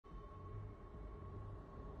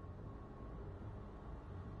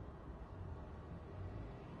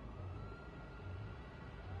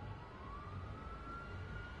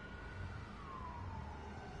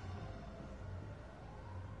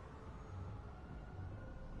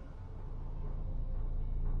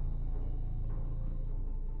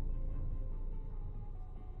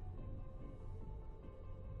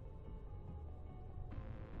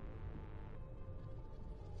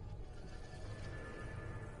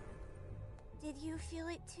Did you feel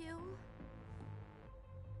it too?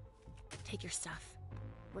 Take your stuff.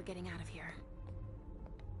 We're getting out of here.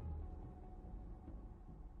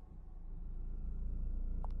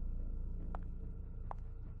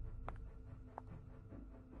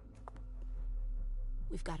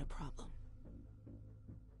 We've got a problem.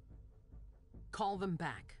 Call them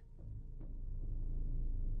back.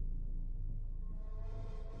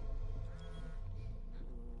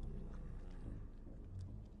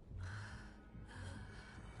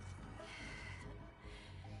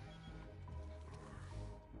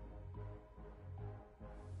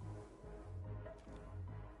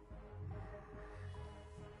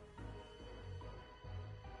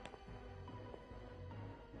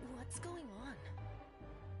 What's going on?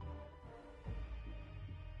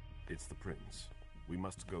 It's the prince. We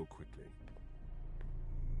must go quickly.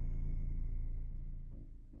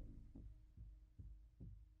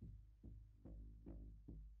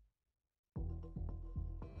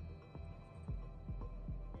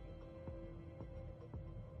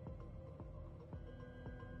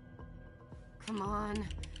 Come on.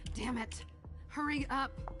 Damn it. Hurry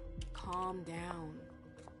up. Calm down.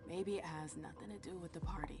 Maybe it has nothing to do with the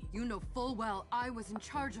party. You know full well I was in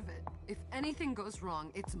charge of it. If anything goes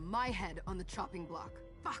wrong, it's my head on the chopping block.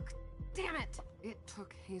 Fuck! Damn it! It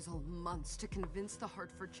took Hazel months to convince the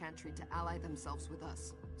Hartford Chantry to ally themselves with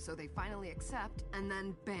us. So they finally accept, and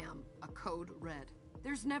then bam, a code red.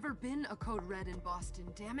 There's never been a code red in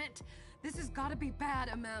Boston, damn it! This has gotta be bad,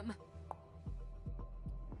 MM.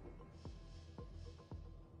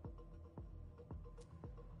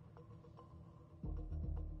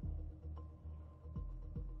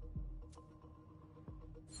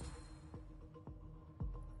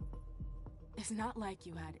 It's not like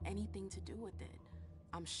you had anything to do with it.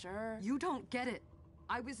 I'm sure... You don't get it.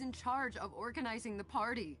 I was in charge of organizing the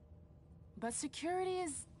party. But security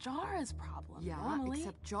is Jara's problem, Yeah, normally.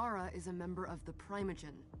 except Jara is a member of the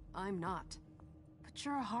Primogen. I'm not. But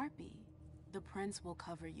you're a harpy. The prince will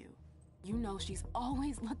cover you. You know she's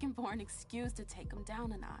always looking for an excuse to take him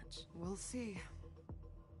down a notch. We'll see.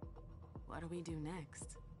 What do we do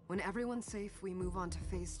next? When everyone's safe, we move on to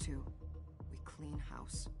phase 2. We clean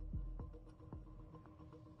house.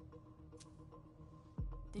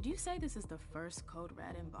 Did you say this is the first code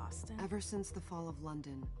red in Boston? Ever since the fall of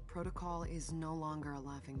London, protocol is no longer a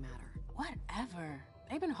laughing matter. Whatever.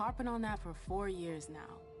 They've been harping on that for 4 years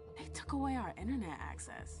now. They took away our internet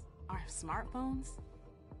access. Our smartphones.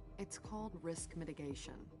 It's called risk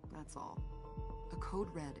mitigation, that's all. A code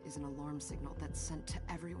red is an alarm signal that's sent to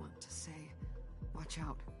everyone to say, watch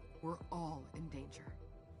out, we're all in danger.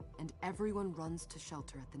 And everyone runs to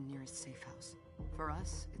shelter at the nearest safe house. For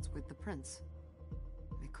us, it's with the prince.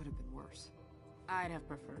 It could have been worse. I'd have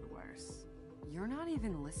preferred worse. You're not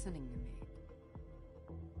even listening to me.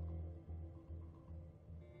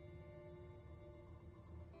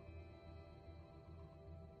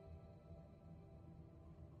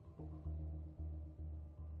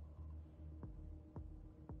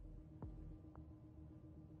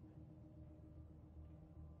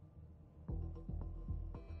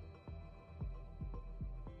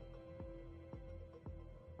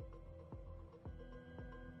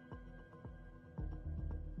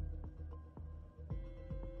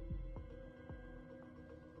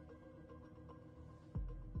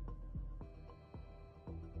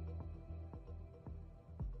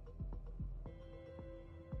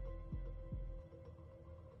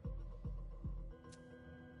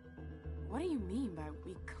 What do you mean by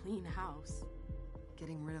we clean house?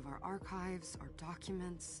 Getting rid of our archives, our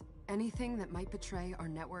documents, anything that might betray our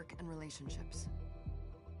network and relationships.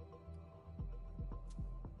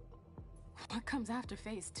 What comes after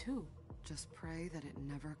phase 2? Just pray that it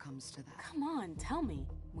never comes to that. Come on, tell me.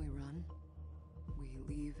 We run, we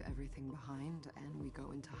leave everything behind, and we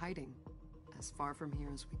go into hiding, as far from here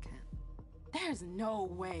as we can. There's no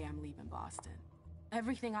way I'm leaving Boston.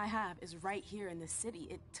 Everything I have is right here in the city.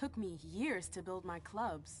 It took me years to build my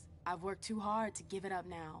clubs. I've worked too hard to give it up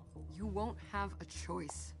now. You won't have a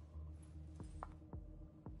choice.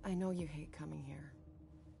 I know you hate coming here.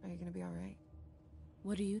 Are you gonna be all right?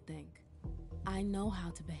 What do you think? I know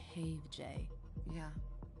how to behave, Jay. Yeah,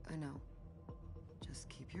 I know. Just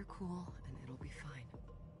keep your cool and it'll be fine.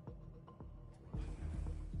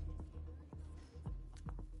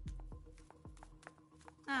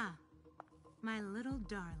 Ah, my little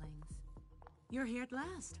darlings. You're here at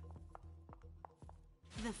last.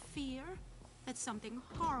 The fear that something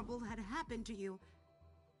horrible had happened to you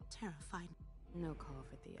terrified me. No call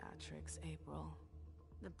for theatrics, April.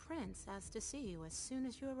 The prince asked to see you as soon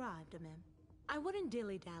as you arrived, Amim. I wouldn't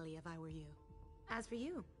dilly-dally if I were you. As for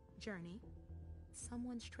you, Journey,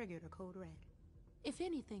 someone's triggered a code red. If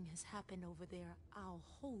anything has happened over there, I'll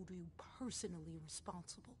hold you personally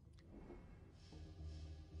responsible.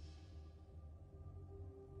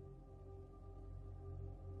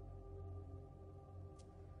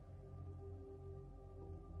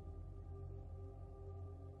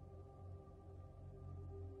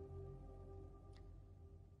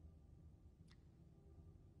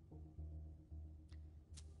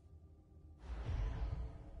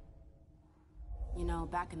 You know,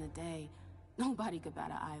 back in the day, nobody could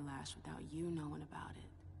bat an eyelash without you knowing about it.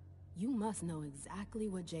 You must know exactly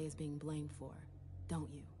what Jay is being blamed for,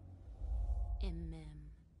 don't you?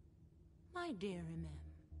 My dear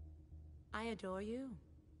I adore you.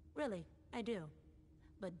 Really, I do.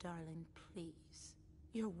 But darling, please.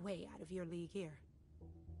 You're way out of your league here.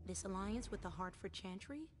 This alliance with the Hartford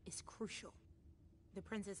Chantry is crucial. The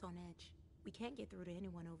prince is on edge. We can't get through to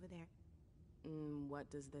anyone over there.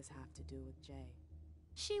 What does this have to do with Jay?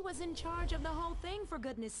 She was in charge of the whole thing, for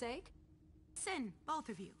goodness sake. Listen, both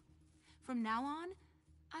of you. From now on,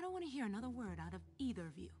 I don't want to hear another word out of either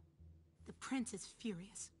of you. The prince is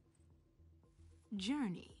furious.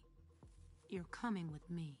 Journey, you're coming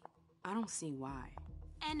with me. I don't see why.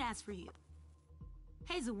 And as for you,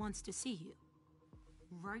 Hazel wants to see you.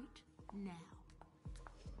 Right now.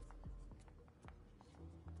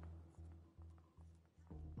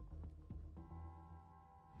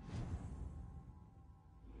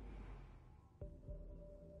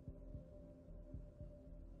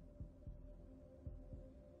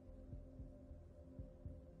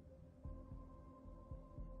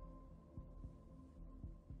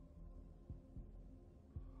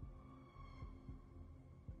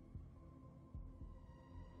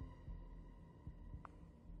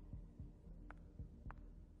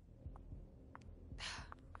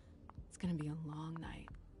 It's gonna be a long night.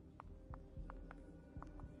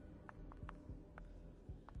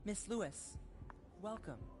 Miss Lewis,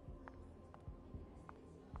 welcome.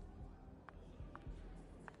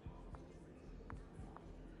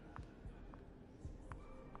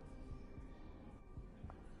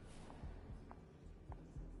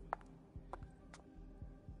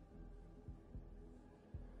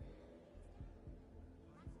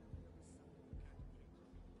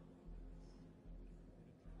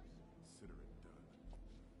 Consider it done.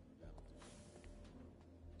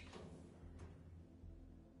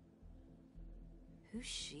 Who's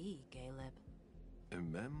she, Caleb?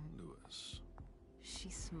 Mem Lewis. She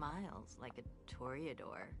smiles like a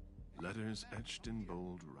toreador. Letters etched in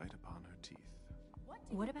bold right upon her teeth.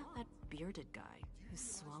 What about that bearded guy who's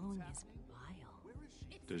swallowing his bile?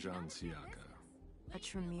 Dejan Siaka. A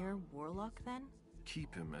Tremere warlock, then?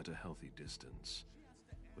 Keep him at a healthy distance.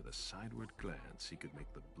 With a sideward glance, he could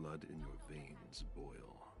make the blood in your veins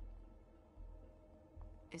boil.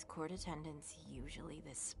 Is court attendance usually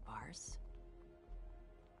this sparse?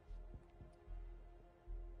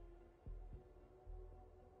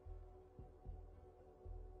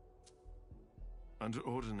 Under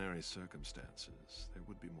ordinary circumstances, there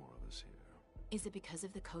would be more of us here. Is it because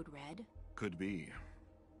of the Code Red? Could be.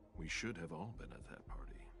 We should have all been at that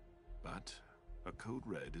party. But a Code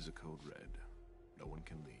Red is a Code Red. No one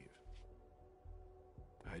can leave.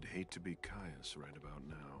 I'd hate to be Caius right about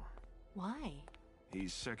now. Why?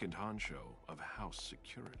 He's second honcho of house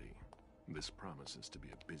security. This promises to be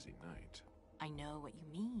a busy night. I know what you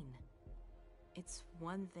mean. It's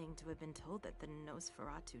one thing to have been told that the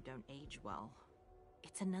Nosferatu don't age well.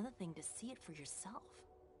 It's another thing to see it for yourself.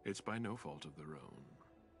 It's by no fault of their own.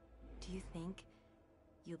 Do you think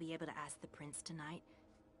you'll be able to ask the prince tonight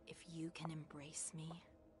if you can embrace me?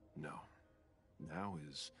 No. Now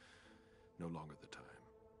is no longer the time.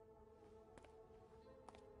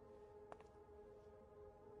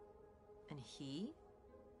 And he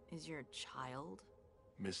is your child?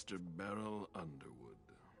 Mr. Beryl Underwood.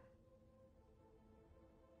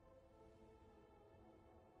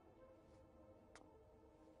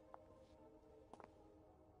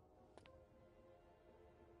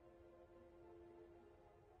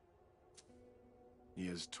 He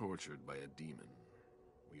is tortured by a demon.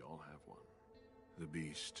 We all have one. The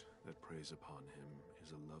beast that preys upon him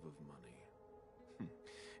is a love of money.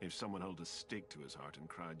 If someone held a stake to his heart and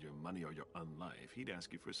cried your money or your unlife, he'd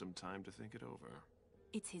ask you for some time to think it over.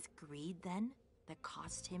 It's his greed, then, that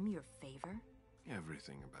cost him your favor?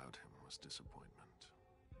 Everything about him was disappointment.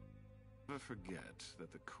 Never forget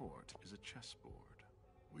that the court is a chessboard.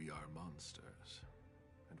 We are monsters,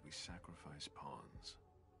 and we sacrifice pawns.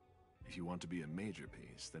 If you want to be a major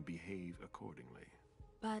piece, then behave accordingly.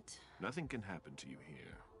 But... Nothing can happen to you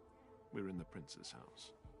here. We're in the prince's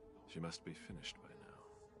house. She must be finished by now.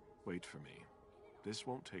 Wait for me. This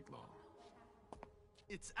won't take long.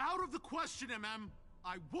 It's out of the question,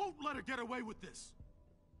 I won't let her get away with this!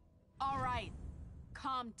 All right.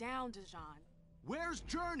 Calm down, Dijon. Where's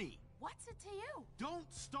Journey? What's it to you?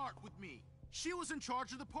 Don't start with me. She was in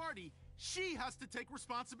charge of the party. She has to take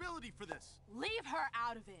responsibility for this. Leave her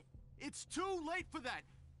out of it. It's too late for that.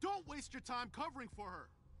 Don't waste your time covering for her.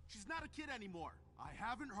 She's not a kid anymore. I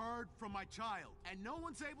haven't heard from my child, and no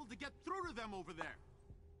one's able to get through to them over there.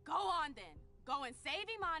 Go on then. Go and save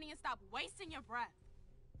Imani and stop wasting your breath.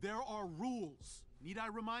 There are rules. Need I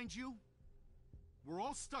remind you? We're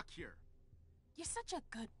all stuck here. You're such a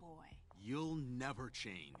good boy. You'll never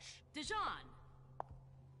change. Dijon!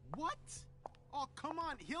 What? Oh, come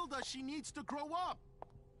on, Hilda, she needs to grow up.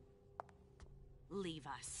 Leave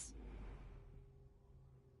us.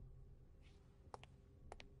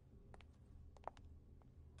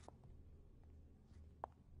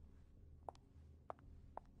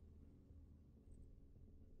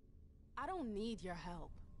 I don't need your help.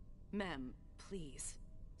 Ma'am, please.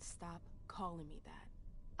 Stop calling me that.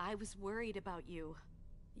 I was worried about you.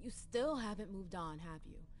 You still haven't moved on, have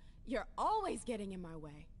you? You're always getting in my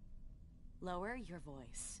way. Lower your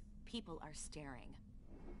voice. People are staring.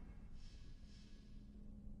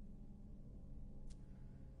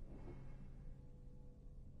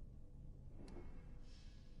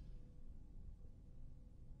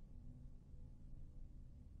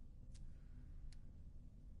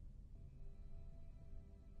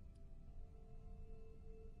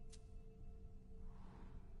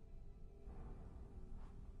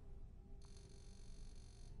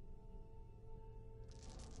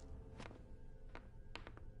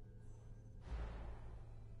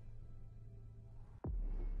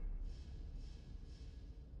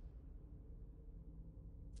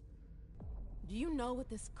 Do you know what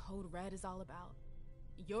this Code Red is all about?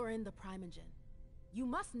 You're in the Primogen. You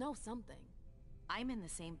must know something. I'm in the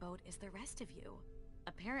same boat as the rest of you.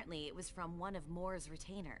 Apparently, it was from one of Moore's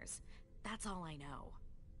retainers. That's all I know.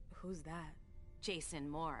 Who's that? Jason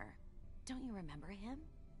Moore. Don't you remember him?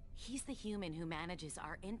 He's the human who manages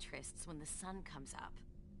our interests when the sun comes up.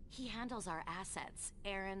 He handles our assets,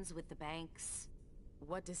 errands with the banks.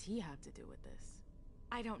 What does he have to do with this?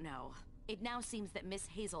 I don't know. It now seems that Miss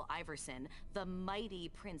Hazel Iverson, the mighty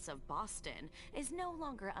Prince of Boston, is no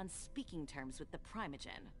longer on speaking terms with the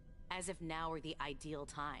Primogen, as if now were the ideal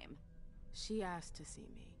time. She asked to see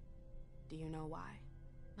me. Do you know why?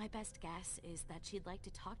 My best guess is that she'd like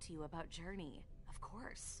to talk to you about Journey, of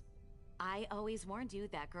course. I always warned you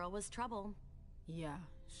that girl was trouble. Yeah,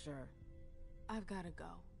 sure. I've gotta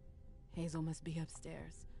go. Hazel must be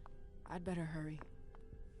upstairs. I'd better hurry.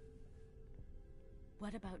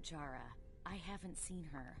 What about Jara? I haven't seen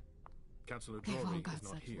her. Counselor They've all Drury got is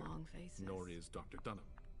not such here, long faces. nor is Dr. Dunham.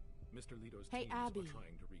 Mr. Leto's Hey, teams Abby. are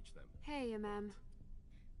trying to reach them. Hey, ma'am.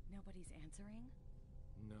 Nobody's answering?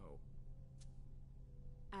 No.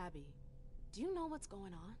 Abby, do you know what's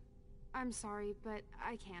going on? I'm sorry, but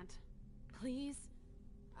I can't. Please?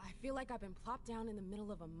 I feel like I've been plopped down in the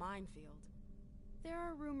middle of a minefield. There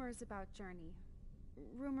are rumors about Journey.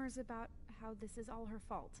 Rumors about how this is all her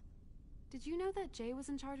fault. Did you know that Jay was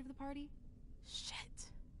in charge of the party? Shit.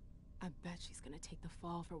 I bet she's gonna take the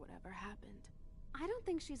fall for whatever happened. I don't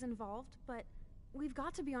think she's involved, but we've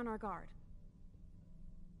got to be on our guard.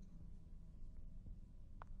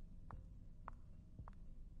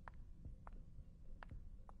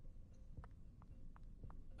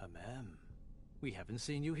 Ma'am, we haven't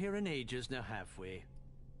seen you here in ages now, have we?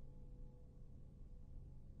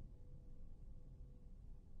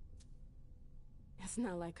 It's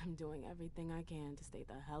not like I'm doing everything I can to stay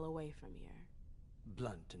the hell away from here.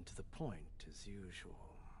 Blunt and to the point, as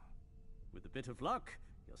usual. With a bit of luck,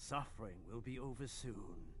 your suffering will be over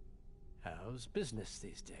soon. How's business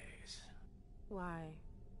these days? Why?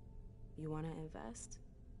 You wanna invest?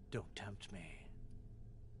 Don't tempt me.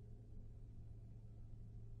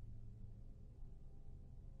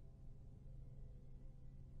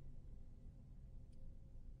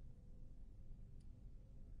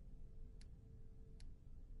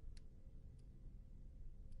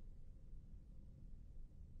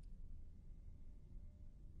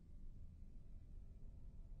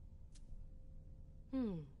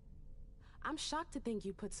 I'm shocked to think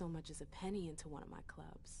you put so much as a penny into one of my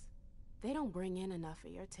clubs. They don't bring in enough for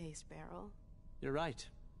your taste, Beryl. You're right.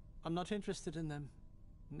 I'm not interested in them.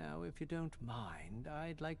 Now, if you don't mind,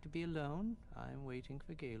 I'd like to be alone. I'm waiting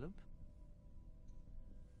for Caleb.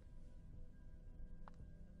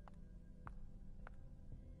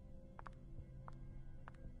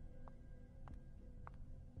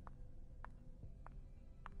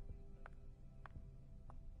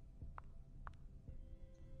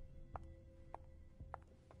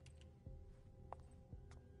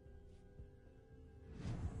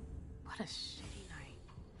 What a shitty night.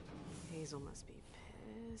 Hazel must be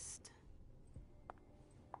pissed.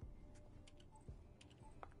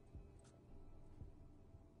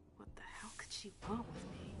 What the hell could she want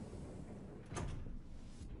with me?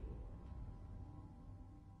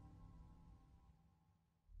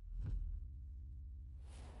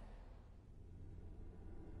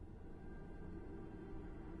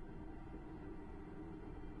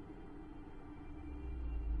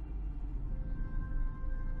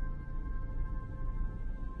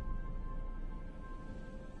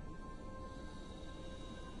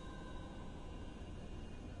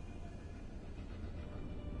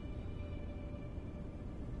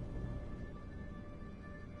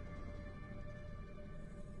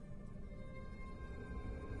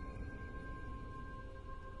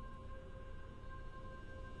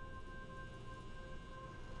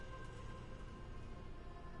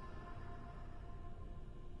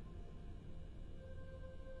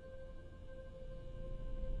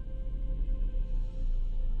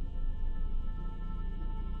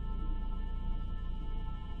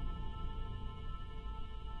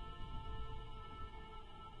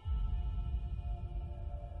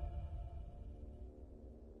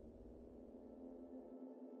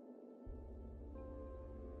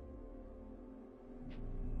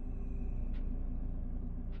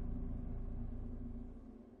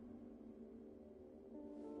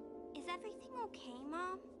 Is everything okay,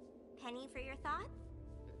 Mom? Penny for your thoughts?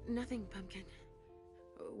 Nothing, Pumpkin.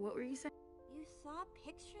 What were you saying? You saw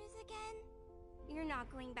pictures again? You're not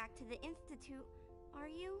going back to the Institute, are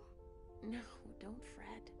you? No, don't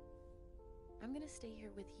fret. I'm gonna stay here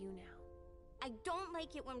with you now. I don't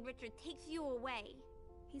like it when Richard takes you away.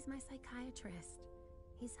 He's my psychiatrist.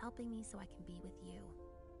 He's helping me so I can be with you.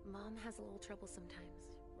 Mom has a little trouble sometimes,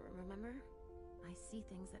 remember? I see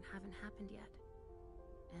things that haven't happened yet.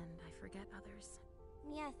 And I forget others.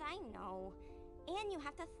 Yes, I know. And you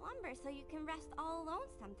have to slumber so you can rest all alone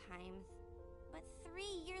sometimes. But 3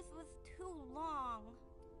 years was too long.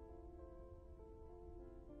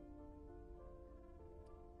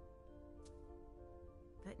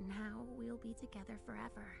 But now we'll be together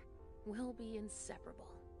forever. We'll be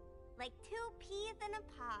inseparable. Like 2 peas in a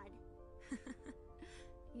pod.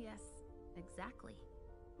 Yes, exactly.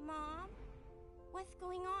 Mom? What's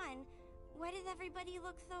going on? Why does everybody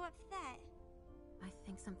look so upset? I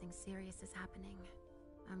think something serious is happening.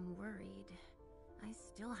 I'm worried. I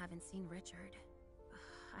still haven't seen Richard.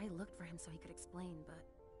 I looked for him so he could explain, but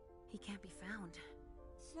he can't be found.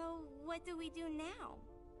 So, what do we do now?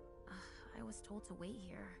 I was told to wait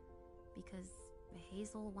here, because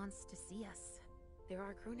Hazel wants to see us. There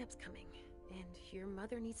are grown-ups coming, and your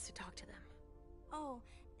mother needs to talk to them. Oh,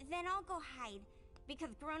 then I'll go hide,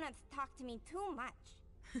 because grown-ups talk to me too much.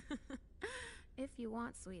 If you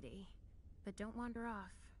want, sweetie. But don't wander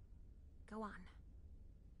off. Go on.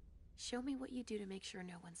 Show me what you do to make sure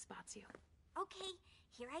no one spots you. Okay,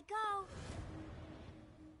 here I go.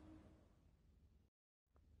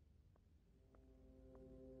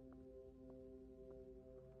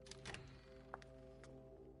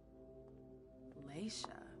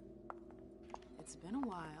 Leisha. It's been a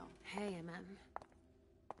while. Hey, MM.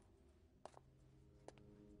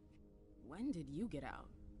 When did you get out?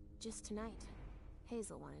 Just tonight.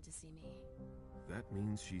 Hazel wanted to see me. That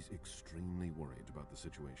means she's extremely worried about the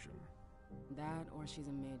situation. That, or she's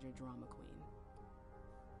a major drama queen.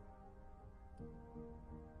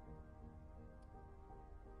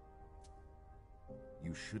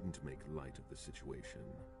 You shouldn't make light of the situation,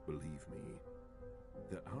 believe me.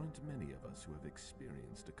 There aren't many of us who have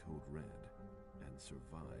experienced a code red and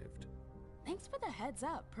survived. Thanks for the heads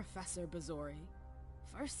up, Professor Bazori.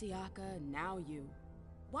 First Siaka, now you.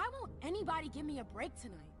 Why won't anybody give me a break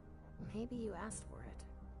tonight? Maybe you asked for it.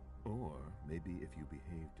 Or maybe if you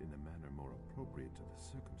behaved in a manner more appropriate to the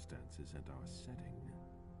circumstances and our setting,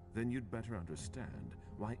 then you'd better understand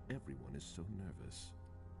why everyone is so nervous.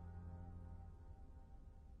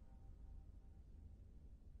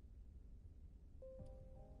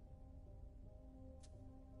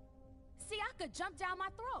 Siaka jumped down my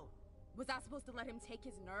throat. Was I supposed to let him take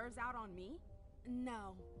his nerves out on me?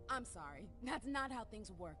 No, I'm sorry. That's not how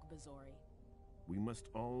things work, Bazori. We must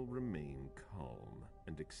all remain calm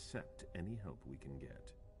and accept any help we can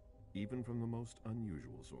get, even from the most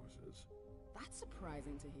unusual sources. That's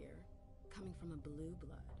surprising to hear, coming from a blue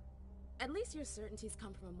blood. At least your certainties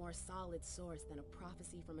come from a more solid source than a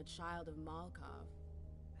prophecy from a child of Malkov.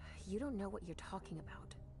 You don't know what you're talking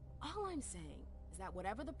about. All I'm saying is that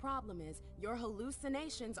whatever the problem is, your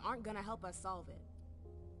hallucinations aren't gonna help us solve it.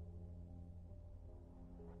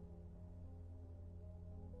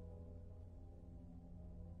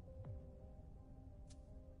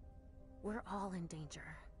 We're all in danger.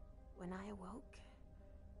 When I awoke,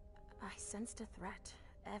 I sensed a threat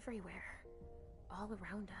everywhere, all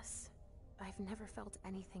around us. I've never felt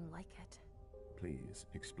anything like it. Please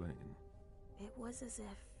explain. It was as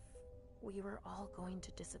if we were all going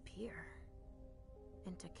to disappear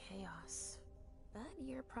into chaos. But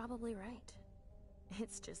you're probably right.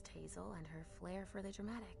 It's just Hazel and her flair for the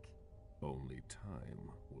dramatic. Only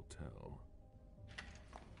time will tell.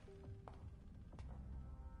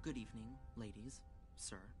 Good evening, ladies,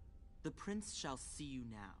 sir. The prince shall see you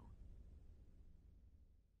now.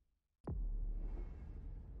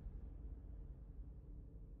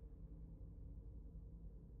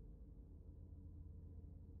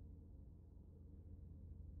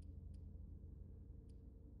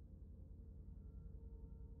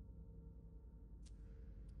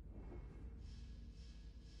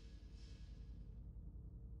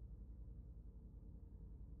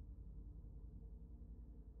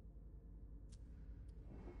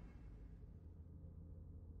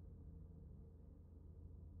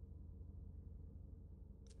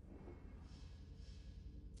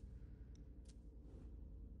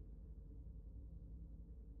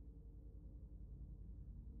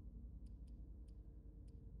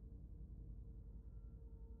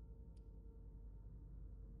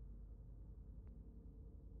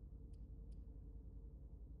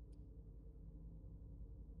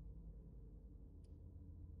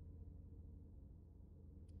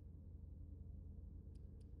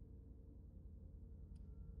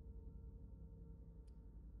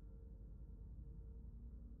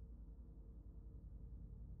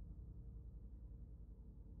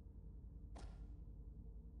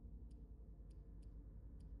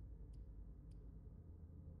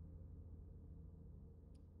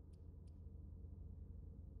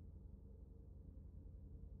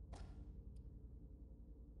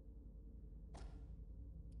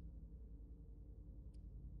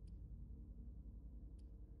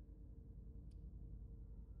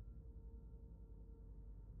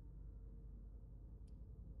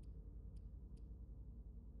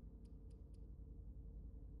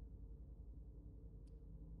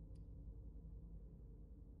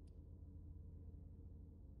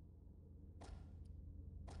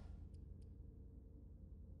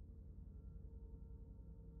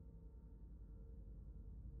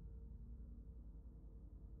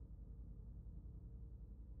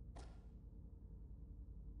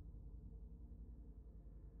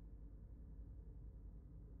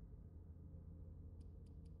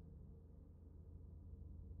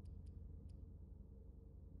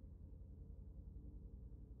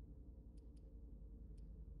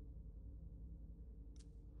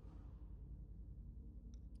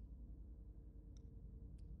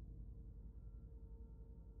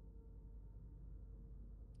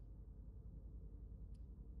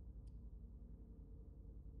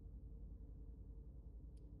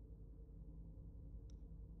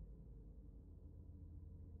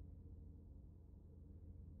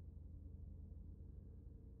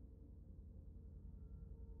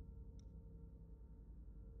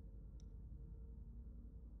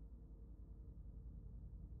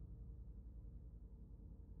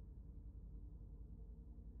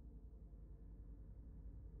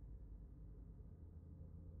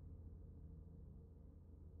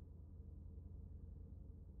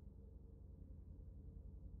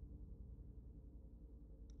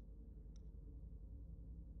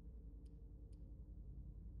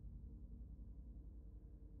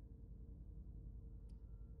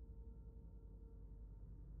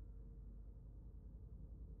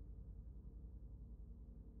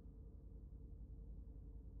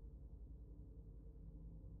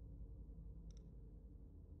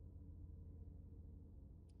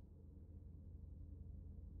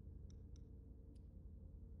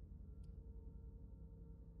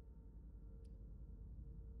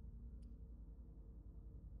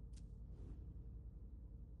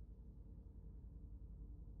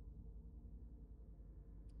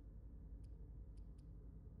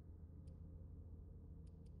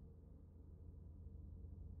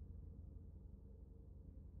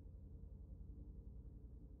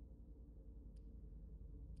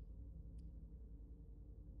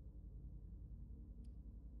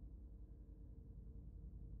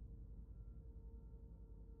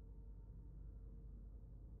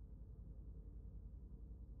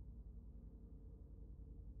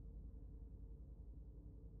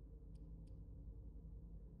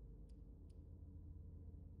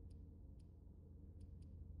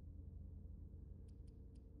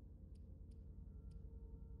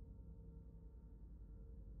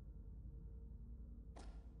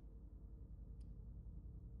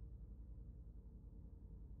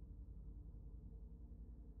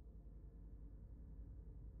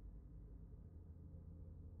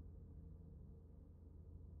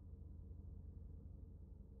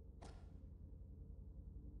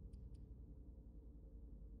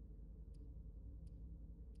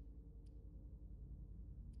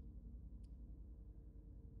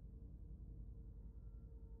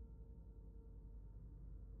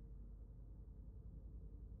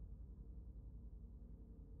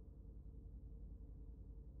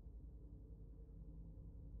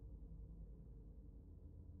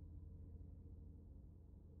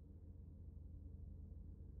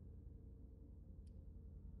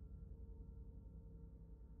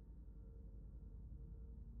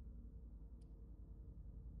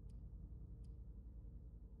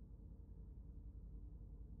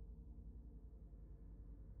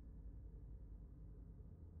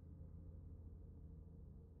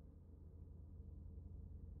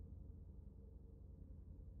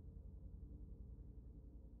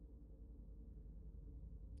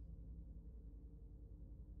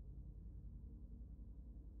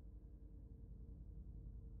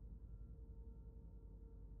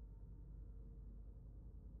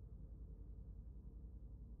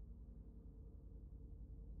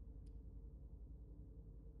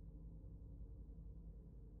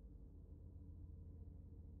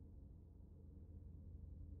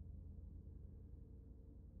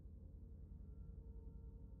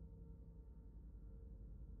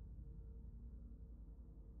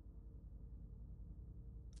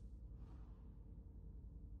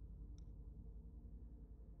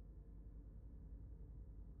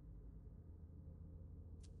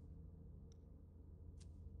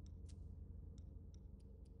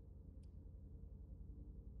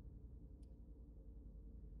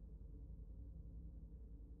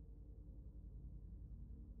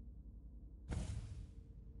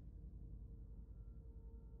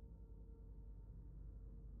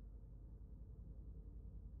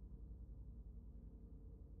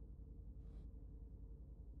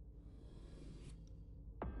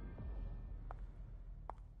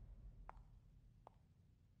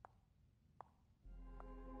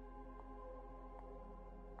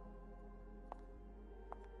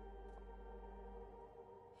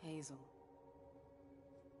 Hazel.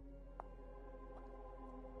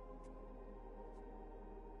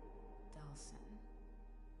 Delson.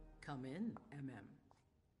 Come in, MM.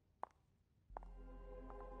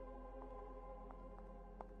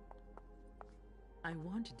 I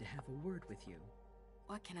wanted to have a word with you.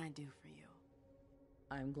 What can I do for you?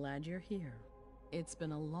 I'm glad you're here. It's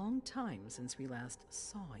been a long time since we last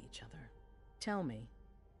saw each other. Tell me,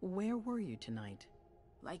 where were you tonight?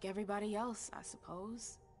 Like everybody else, I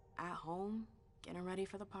suppose. At home, getting ready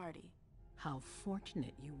for the party. How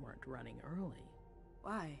fortunate you weren't running early.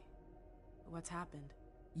 Why? What's happened?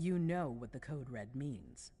 You know what the Code Red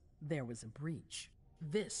means. There was a breach.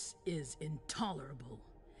 This is intolerable.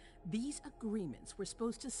 These agreements were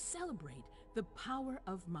supposed to celebrate the power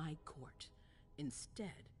of my court.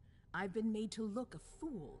 Instead, I've been made to look a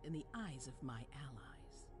fool in the eyes of my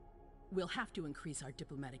allies. We'll have to increase our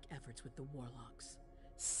diplomatic efforts with the Warlocks.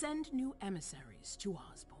 Send new emissaries to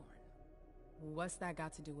Osborne. What's that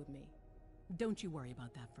got to do with me? Don't you worry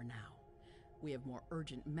about that for now. We have more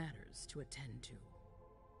urgent matters to attend to.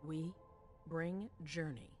 We bring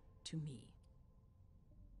Journey to me.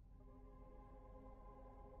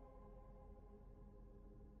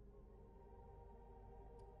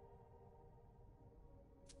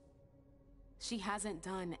 She hasn't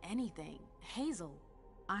done anything. Hazel.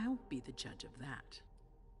 I'll be the judge of that.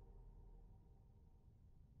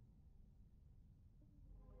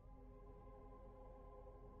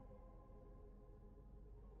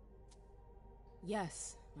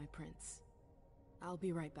 Yes, my prince. I'll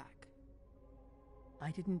be right back. I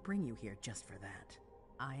didn't bring you here just for that.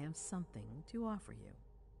 I have something to offer you.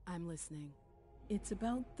 I'm listening. It's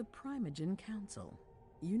about the Primogen Council.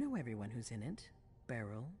 You know everyone who's in it.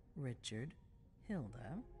 Beryl, Richard,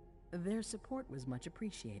 Hilda. Their support was much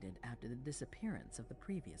appreciated after the disappearance of the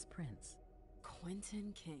previous prince.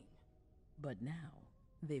 Quentin King. But now,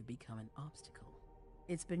 they've become an obstacle.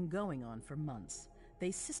 It's been going on for months. They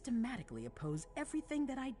systematically oppose everything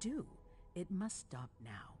that I do. It must stop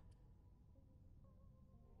now.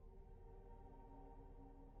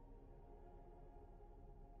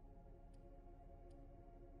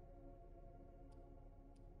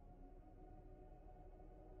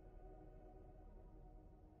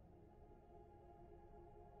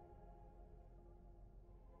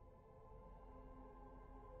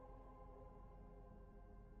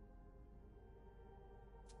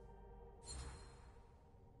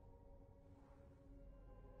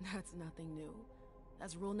 That's nothing new.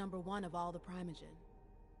 That's rule number 1 of all the Primogen.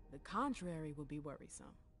 The contrary would be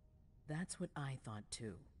worrisome. That's what I thought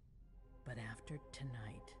too. But after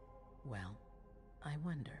tonight, well, I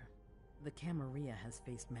wonder. The Camarilla has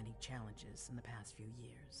faced many challenges in the past few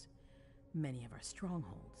years. Many of our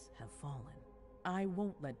strongholds have fallen. I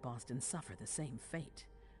won't let Boston suffer the same fate.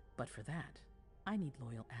 But for that, I need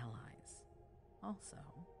loyal allies. Also,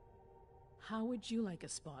 how would you like a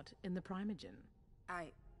spot in the Primogen?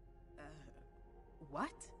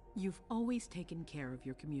 What? You've always taken care of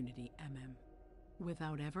your community, MM,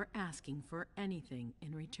 without ever asking for anything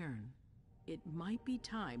in return. It might be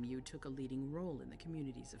time you took a leading role in the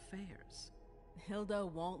community's affairs. Hilda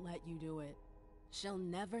won't let you do it. She'll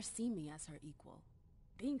never see me as her equal.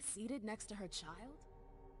 Being seated next to her child?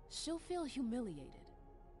 She'll feel humiliated.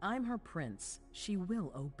 I'm her prince. She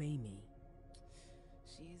will obey me.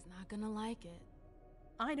 She's not gonna like it.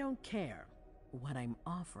 I don't care. What I'm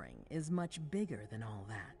offering is much bigger than all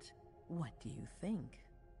that. What do you think?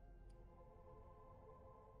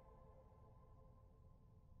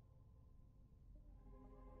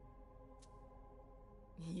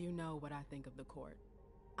 You know what I think of the court.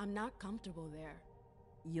 I'm not comfortable there.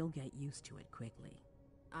 You'll get used to it quickly.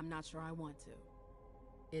 I'm not sure I want to.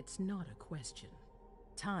 It's not a question.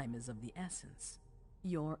 Time is of the essence.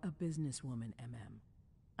 You're a businesswoman, MM.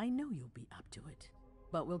 I know you'll be up to it.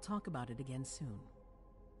 But we'll talk about it again soon.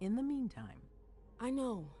 In the meantime... I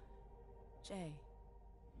know. Jay,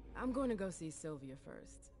 I'm going to go see Sylvia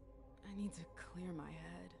first. I need to clear my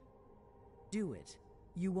head. Do it.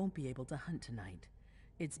 You won't be able to hunt tonight.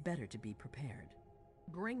 It's better to be prepared.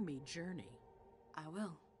 Bring me Journey. I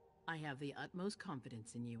will. I have the utmost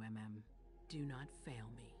confidence in you, MM. Do not fail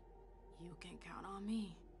me. You can count on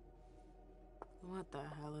me. What the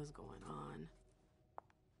hell is going on?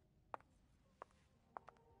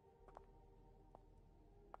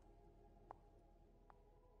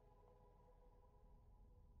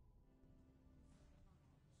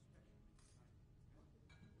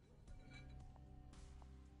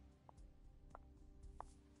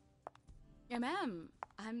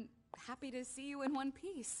 I'm happy to see you in one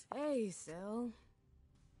piece. Hey, Syl.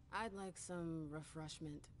 I'd like some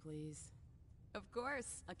refreshment, please. Of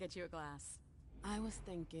course. I'll get you a glass. I was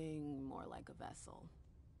thinking more like a vessel.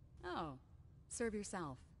 Oh, serve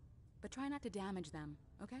yourself. But try not to damage them,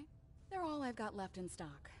 okay? They're all I've got left in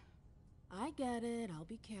stock. I get it, I'll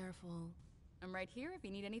be careful. I'm right here if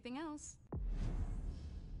you need anything else.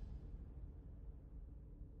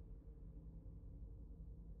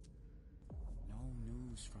 No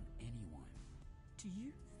news from anyone. Do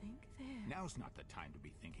you think they're... Now's not the time to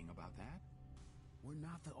be thinking about that. We're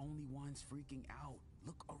not the only ones freaking out.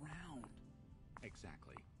 Look around.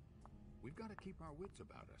 Exactly. We've got to keep our wits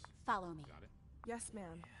about us. Follow me. Got it? Yes,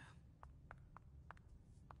 ma'am.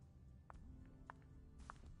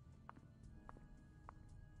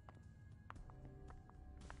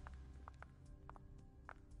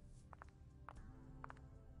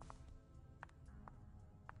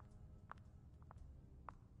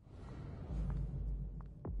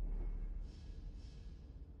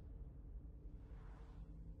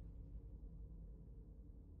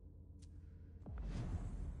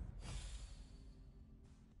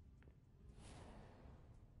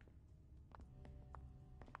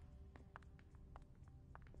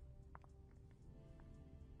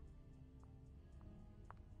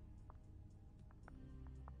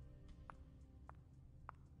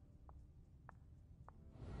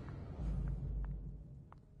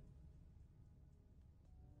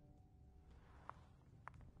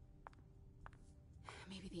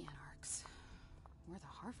 Maybe the Anarchs. Or the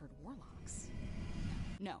Harvard Warlocks.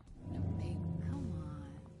 No, they... Come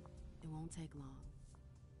on. It won't take long.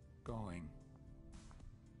 Going.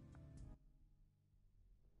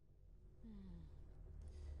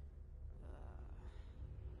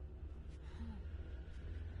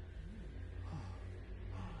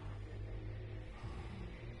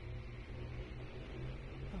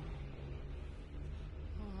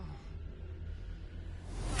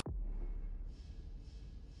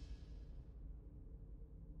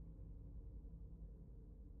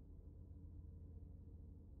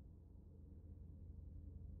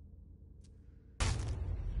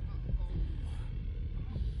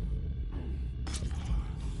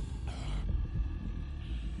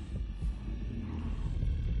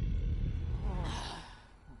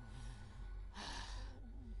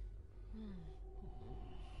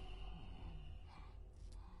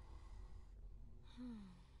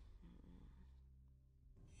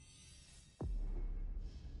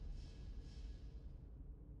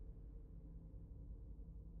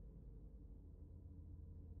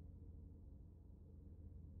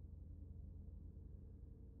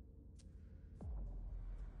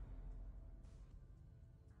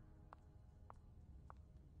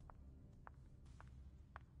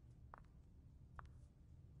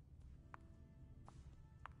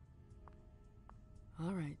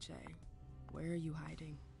 All right, Jay. Where are you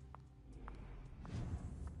hiding?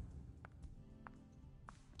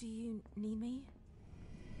 Do you need me?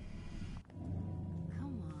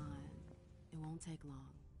 Come on. It won't take long.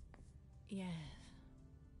 Yes.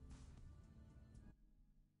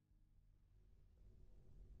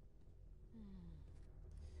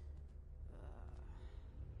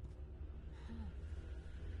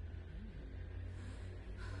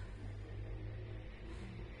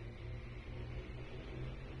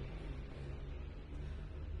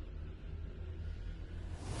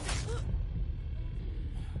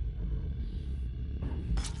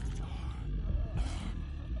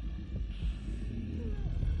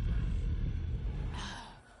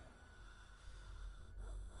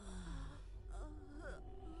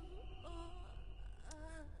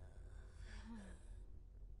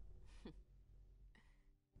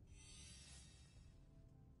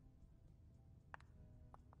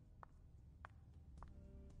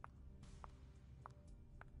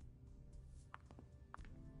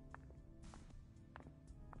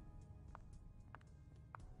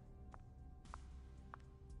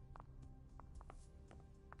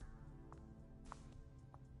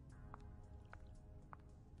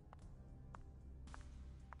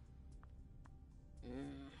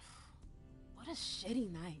 What a shitty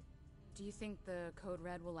night. Do you think the Code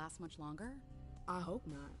Red will last much longer? I hope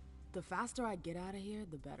not. The faster I get out of here,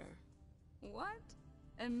 the better. What?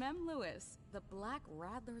 And Mem Lewis, the Black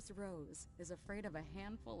Rattler's Rose, is afraid of a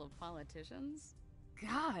handful of politicians?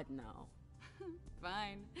 God, no.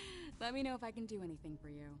 Fine. Let me know if I can do anything for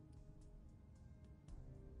you.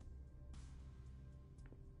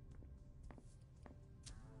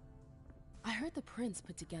 I heard the Prince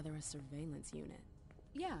put together a surveillance unit.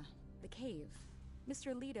 Yeah, the cave.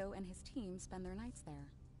 Mr. Leto and his team spend their nights there.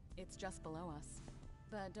 It's just below us.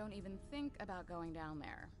 But don't even think about going down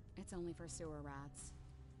there. It's only for sewer rats.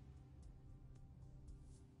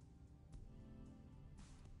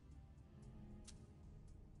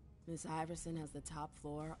 Miss Iverson has the top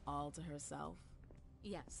floor all to herself?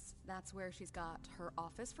 Yes, that's where she's got her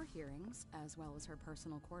office for hearings, as well as her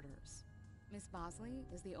personal quarters. Miss Bosley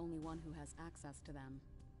is the only one who has access to them.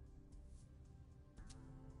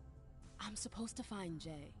 I'm supposed to find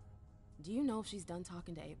Jay. Do you know if she's done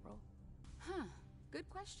talking to April? Huh, good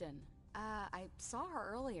question. I saw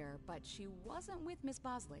her earlier, but she wasn't with Miss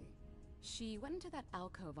Bosley. She went into that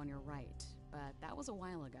alcove on your right, but that was a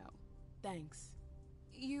while ago. Thanks.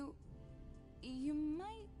 You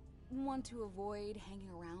might want to avoid hanging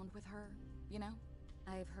around with her, you know?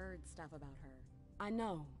 I've heard stuff about her. I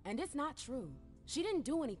know, and it's not true. She didn't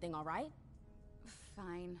do anything, all right?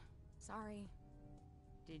 Fine. Sorry.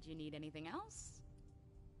 Did you need anything else?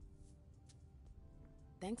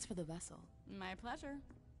 Thanks for the vessel. My pleasure.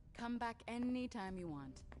 Come back anytime you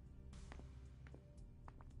want.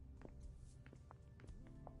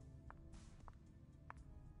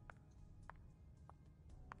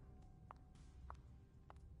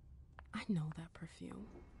 I know that perfume.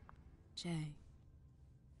 Jay.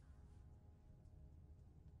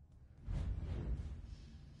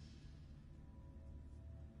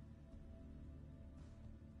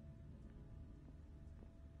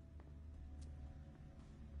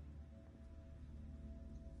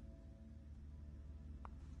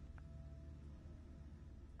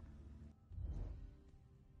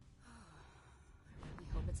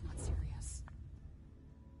 I hope it's not serious.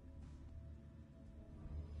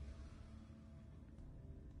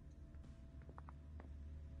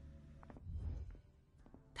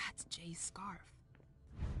 That's Jay's scarf.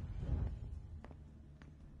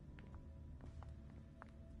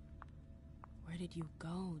 Where did you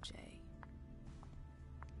go, Jay?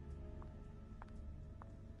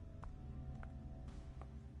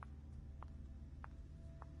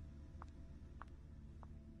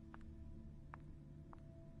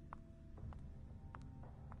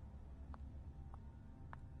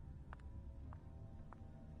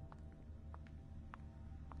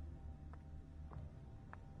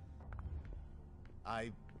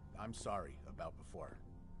 I'm sorry about before.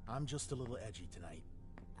 I'm just a little edgy tonight.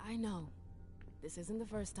 I know. This isn't the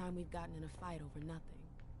first time we've gotten in a fight over nothing.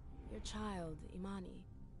 Your child, Imani.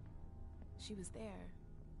 She was there.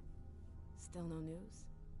 Still no news?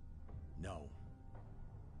 No.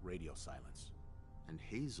 Radio silence. And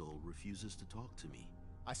Hazel refuses to talk to me.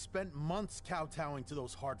 I spent months kowtowing to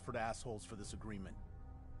those Hartford assholes for this agreement.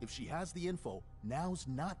 If she has the info, now's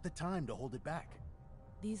not the time to hold it back.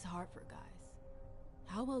 These Hartford guys.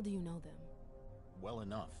 How well do you know them? Well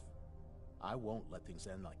enough. I won't let things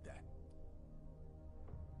end like that.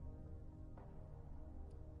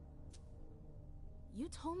 You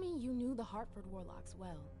told me you knew the Hartford Warlocks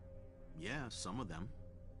well. Yeah, some of them.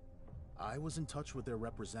 I was in touch with their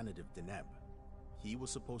representative, Deneb. He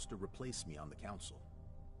was supposed to replace me on the council.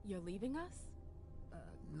 You're leaving us?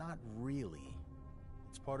 Not really.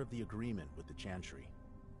 It's part of the agreement with the Chantry.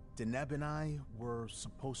 Deneb and I were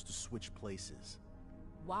supposed to switch places.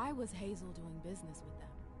 Why was Hazel doing business with them?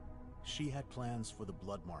 She had plans for the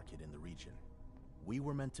blood market in the region. We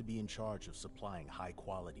were meant to be in charge of supplying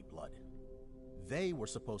high-quality blood. They were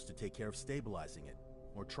supposed to take care of stabilizing it,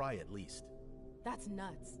 or try at least. That's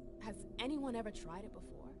nuts. Has anyone ever tried it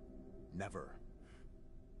before? Never.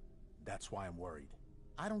 That's why I'm worried.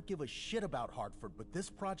 I don't give a shit about Hartford, but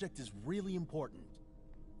this project is really important.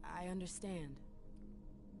 I understand.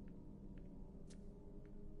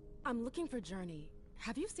 I'm looking for Journey.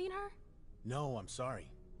 Have you seen her? No, I'm sorry.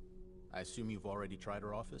 I assume you've already tried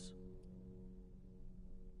her office?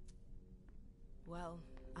 Well,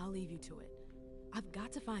 I'll leave you to it. I've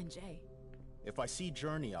got to find Jay. If I see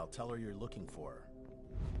Journey, I'll tell her you're looking for her.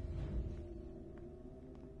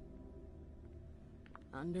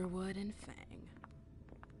 Underwood and Fang.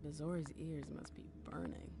 Bazora's ears must be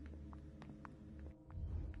burning.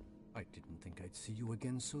 I didn't think I'd see you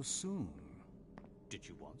again so soon. Did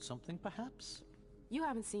you want something, perhaps? You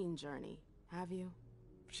haven't seen Journey, have you?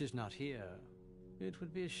 She's not here. It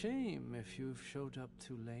would be a shame if you've showed up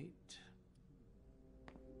too late.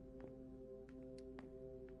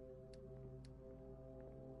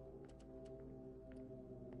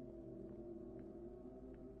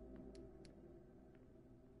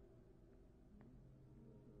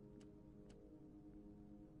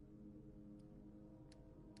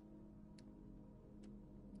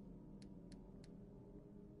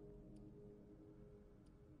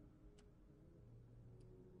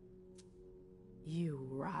 You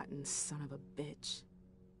rotten son of a bitch.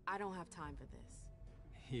 I don't have time for this.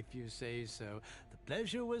 If you say so. The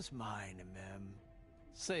pleasure was mine, ma'am.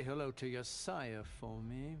 Say hello to your sire for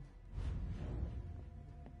me.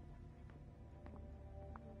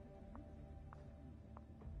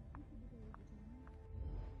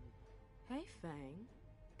 Hey, Fang.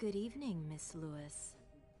 Good evening, Miss Lewis.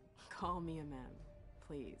 Call me a ma'am,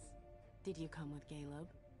 please. Did you come with Caleb?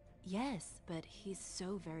 Yes, but he's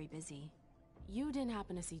so very busy. You didn't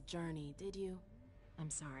happen to see Journey, did you? I'm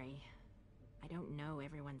sorry. I don't know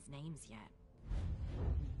everyone's names yet.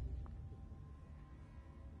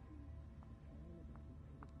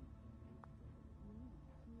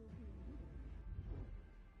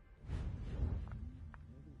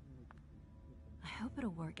 I hope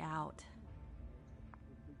it'll work out.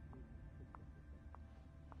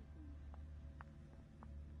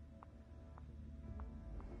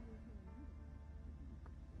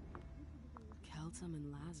 Keltum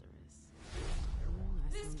and Lazarus.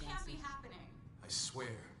 This can't be happening. I swear,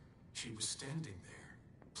 she was standing there,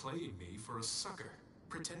 playing me for a sucker,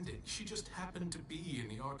 pretending she just happened to be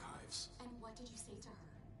in the archives. And what did you say to her?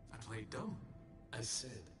 I played dumb. I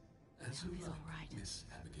said, as you He's like, all right. Miss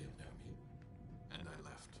Abigail Naomi. And I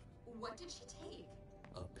left. What did she take?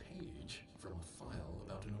 A page from a file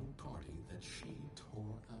about an old party that she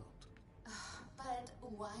tore out. But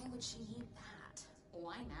why would she need that?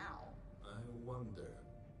 Why now? I wonder.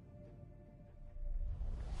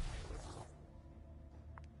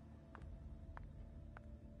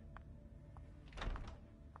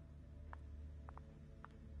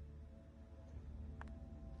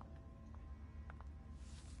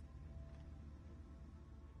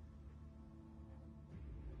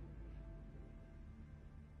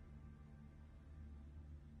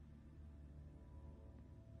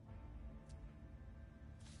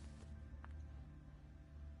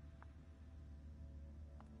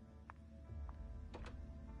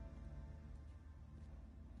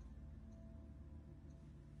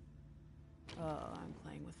 Oh, I'm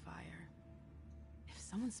playing with fire. If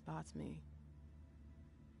someone spots me...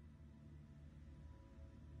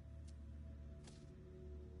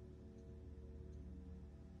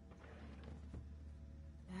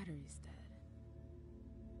 Battery's dead.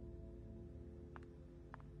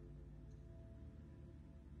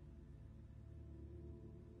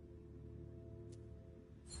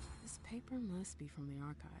 This paper must be from the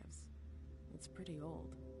archives. It's pretty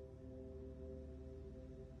old.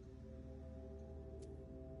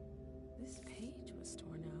 This page was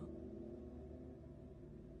torn out.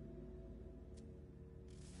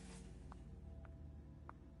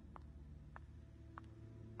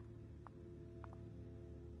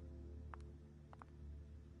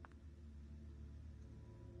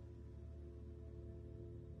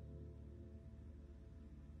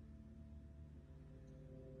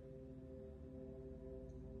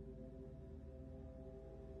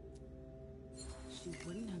 She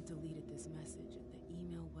wouldn't have deleted this message if the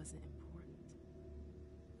email wasn't important.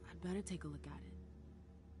 I'd better take a look at it.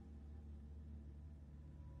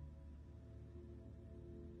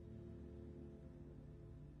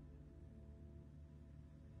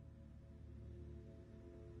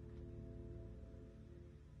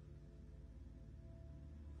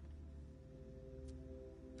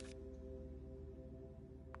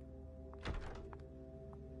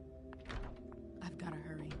 I've gotta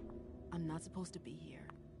hurry. I'm not supposed to be here.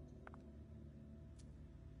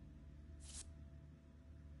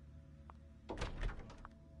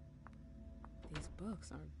 These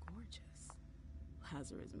books are gorgeous.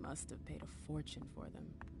 Lazarus must have paid a fortune for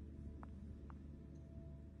them.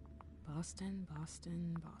 Boston,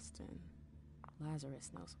 Boston, Boston.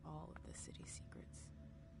 Lazarus knows all of the city's secrets.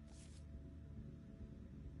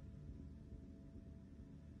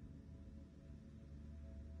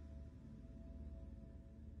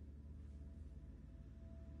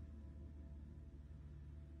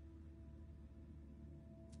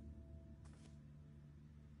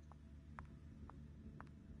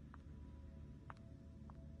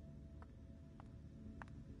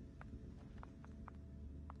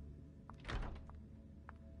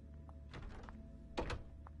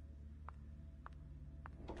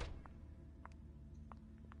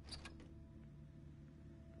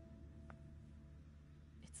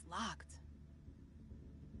 It's locked.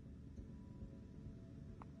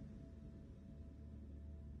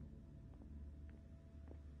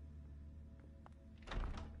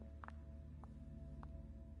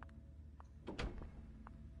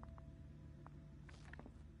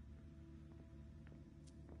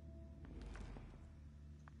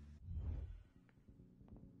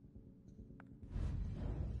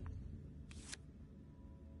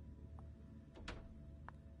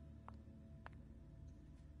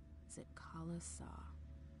 Zitkala Saw.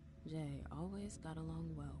 Jay always got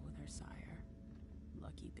along well with her sire.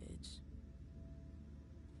 Lucky bitch.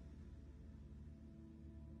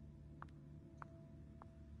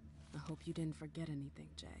 I hope you didn't forget anything,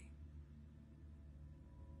 Jay.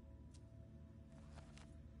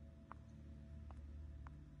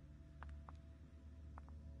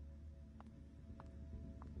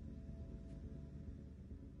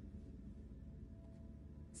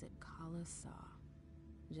 Explicit Kala Sa.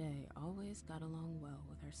 Jay always got along well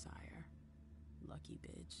with her sire. Lucky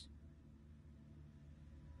bitch.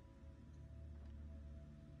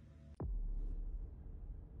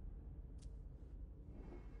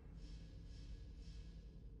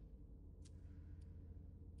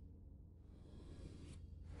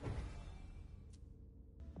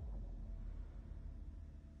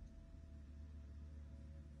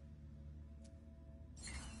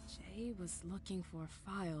 Jay was looking for a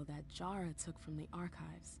file that Jara took from the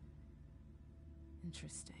archives.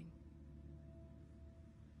 Interesting.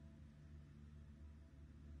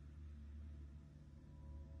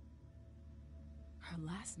 Her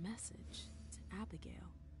last message to Abigail.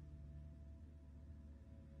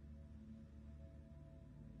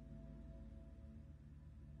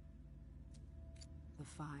 The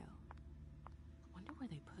file. Wonder where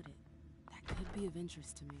they put it. That could be of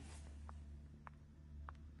interest to me.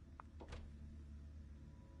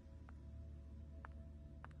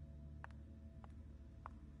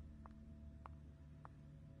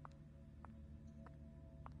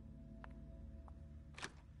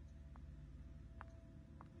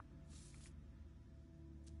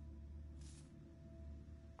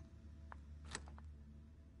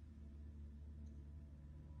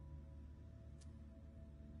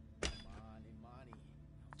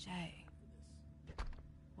 Jay,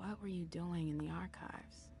 what were you doing in the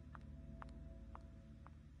archives?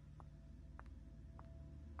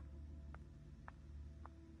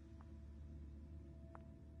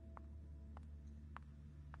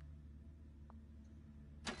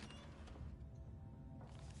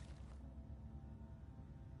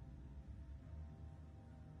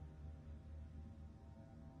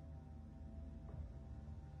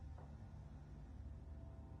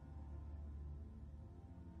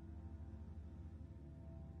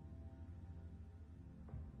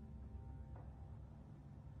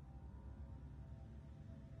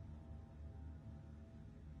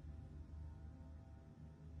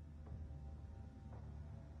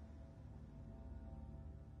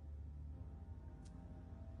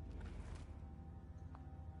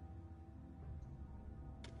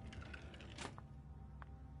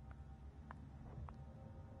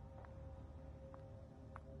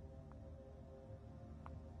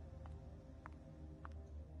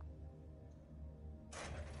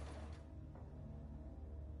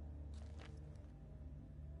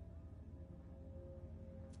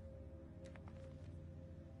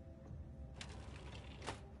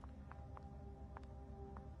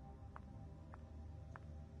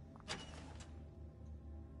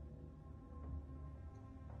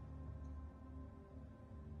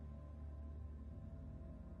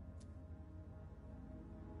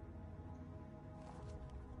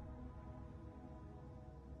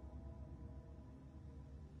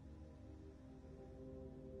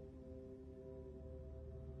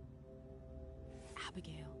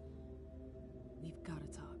 Abigail, we've got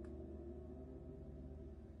to talk.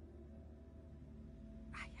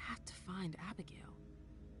 I have to find Abigail.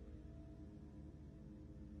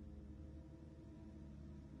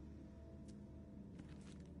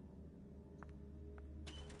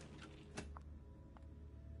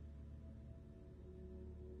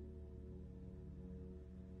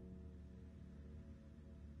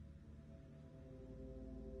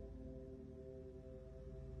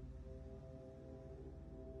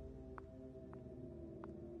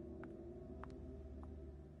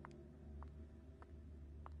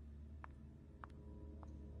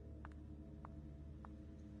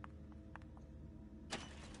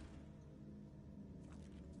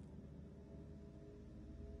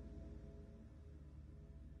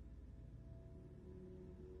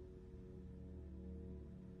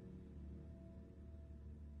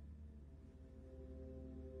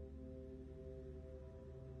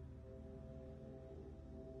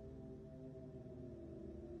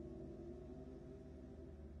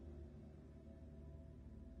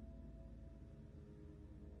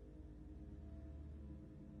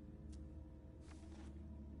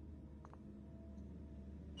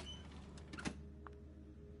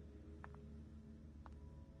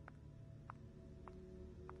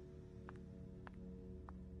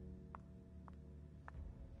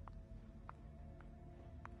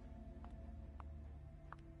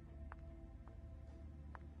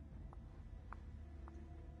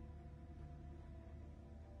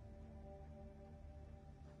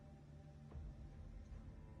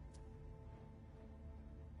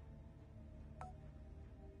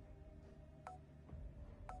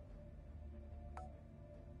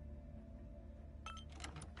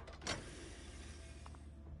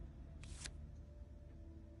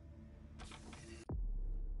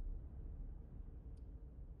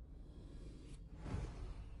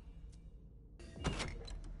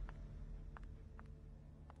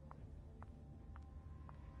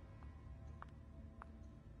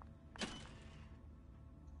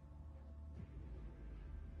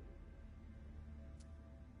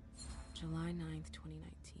 July 9th,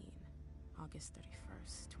 2019. August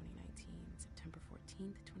 31st, 2019. September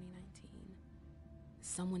 14th, 2019.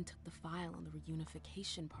 Someone took the file on the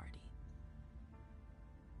reunification party.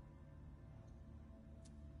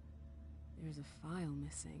 There's a file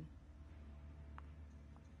missing.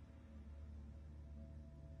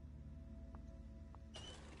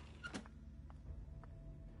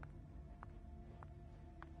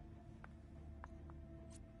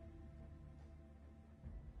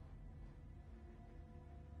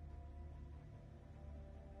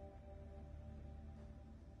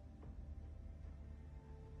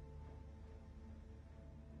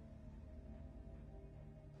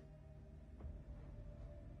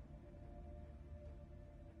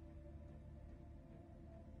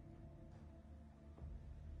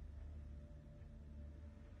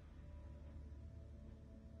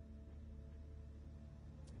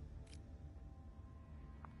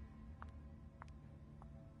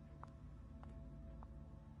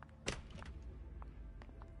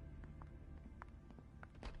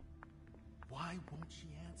 Why won't she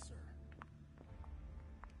answer?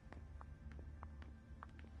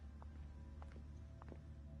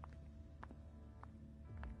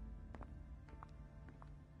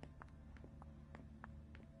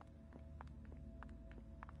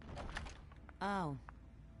 Oh,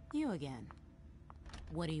 you again.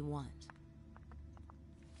 What do you want?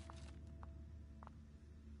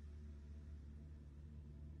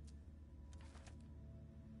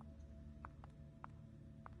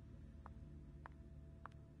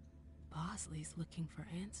 Bosley's looking for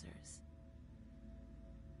answers.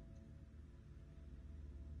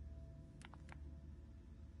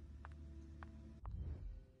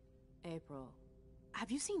 April,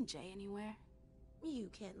 have you seen Jay anywhere? You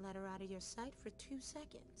can't let her out of your sight for 2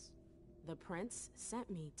 seconds. The prince sent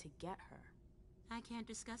me to get her. I can't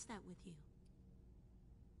discuss that with you.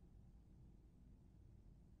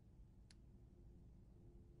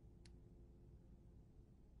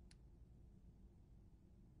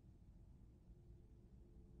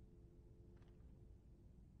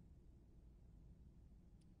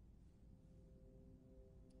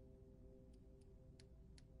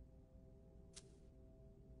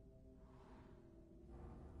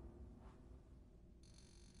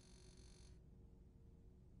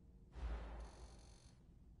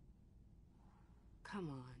 Come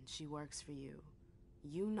on, she works for you.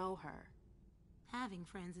 You know her. Having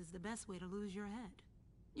friends is the best way to lose your head.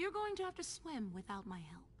 You're going to have to swim without my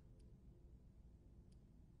help.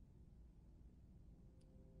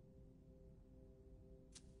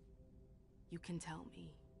 You can tell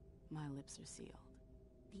me. My lips are sealed.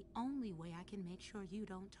 The only way I can make sure you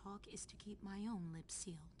don't talk is to keep my own lips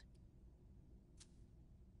sealed.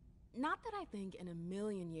 Not that I think in a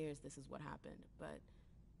million years this is what happened, but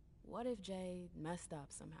what if Jay messed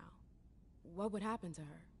up somehow? What would happen to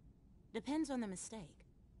her? Depends on the mistake.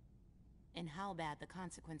 And how bad the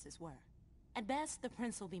consequences were. At best, the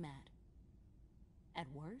prince will be mad. At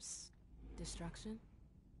worst... Destruction?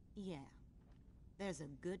 Yeah. There's a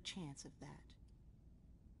good chance of that.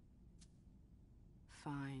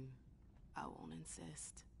 Fine. I won't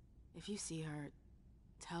insist. If you see her,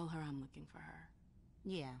 tell her I'm looking for her.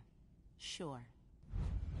 Yeah, sure.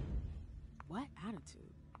 What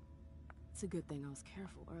attitude? It's a good thing I was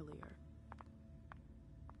careful earlier.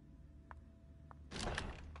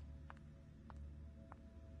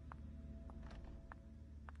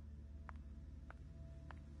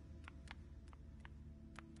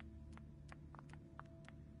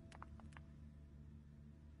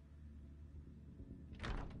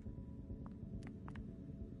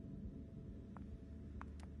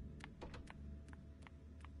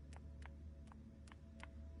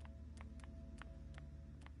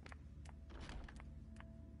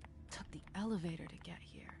 Took the elevator to get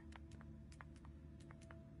here.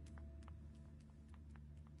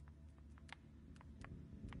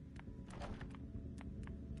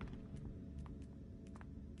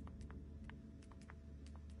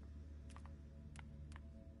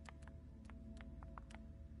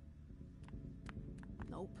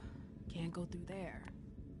 Nope, can't go through there.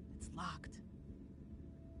 It's locked.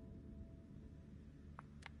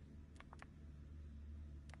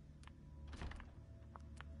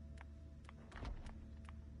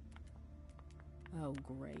 Oh,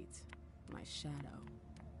 great. My shadow.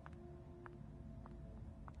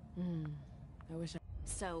 I wish I...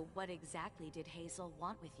 So, what exactly did Hazel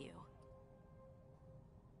want with you?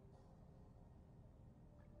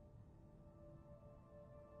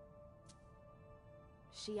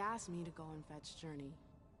 She asked me to go and fetch Journey.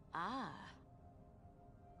 Ah.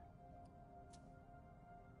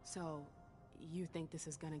 So, you think this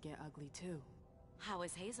is gonna get ugly too? How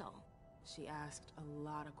is Hazel? She asked a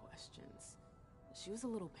lot of questions. She was a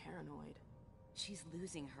little paranoid. She's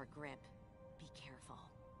losing her grip. Be careful.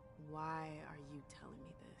 Why are you telling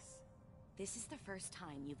me this? This is the first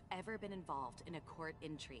time you've ever been involved in a court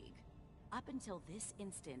intrigue. Up until this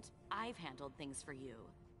instant, I've handled things for you.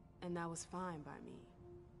 And that was fine by me.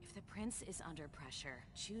 If the prince is under pressure,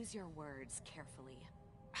 choose your words carefully.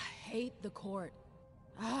 I hate the court.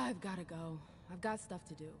 I've gotta go. I've got stuff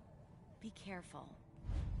to do. Be careful.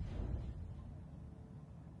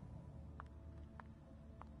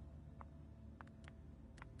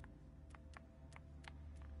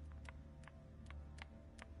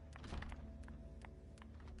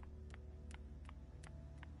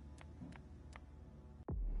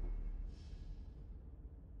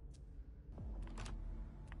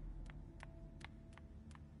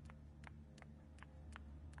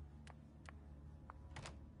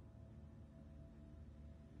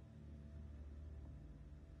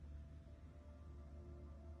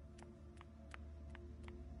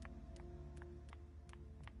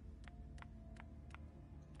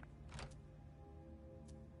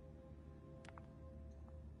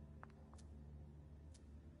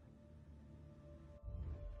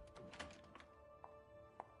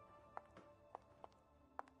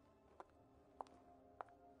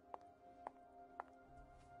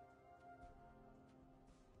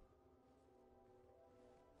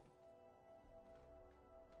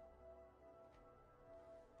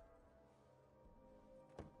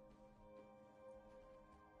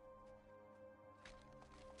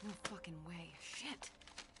 No fucking way. Shit.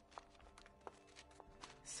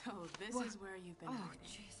 So this What? is where you've been Oh, hiding.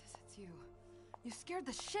 Jesus, it's you. You scared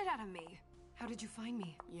the shit out of me. How did you find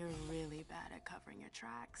me? You're really bad at covering your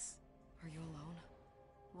tracks. Are you alone?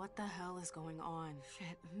 What the hell is going on?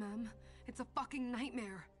 Shit, Mem. It's a fucking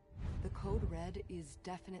nightmare. The code red is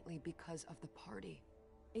definitely because of the party.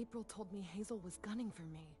 April told me Hazel was gunning for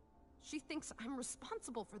me. She thinks I'm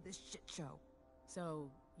responsible for this shit show. So,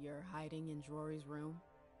 you're hiding in Jory's room?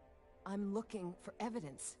 I'm looking for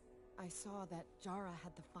evidence. I saw that Jara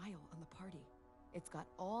had the file on the party. It's got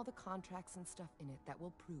all the contracts and stuff in it that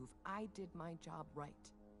will prove I did my job right.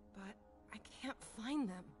 But I can't find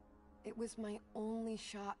them. It was my only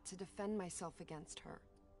shot to defend myself against her.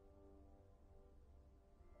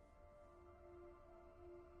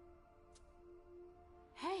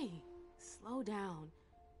 Hey, slow down.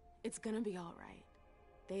 It's gonna be alright.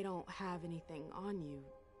 They don't have anything on you,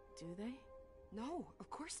 do they? No, of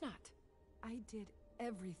course not. I did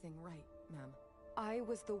everything right, ma'am. I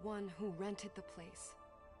was the one who rented the place.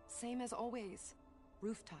 Same as always.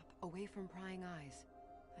 Rooftop, away from prying eyes.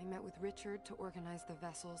 I met with Richard to organize the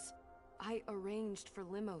vessels. I arranged for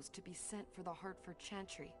limos to be sent for the Hartford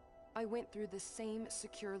Chantry. I went through the same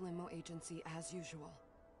secure limo agency as usual.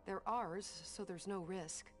 They're ours, so there's no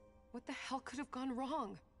risk. What the hell could have gone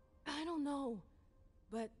wrong? I don't know.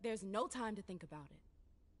 But there's no time to think about it.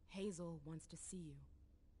 Hazel wants to see you.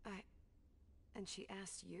 And she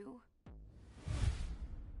asked you?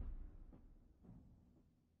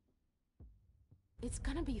 It's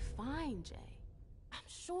gonna be fine, Jay. I'm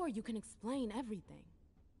sure you can explain everything.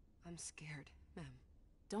 I'm scared, ma'am.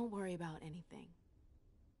 Don't worry about anything.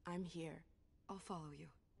 I'm here. I'll follow you.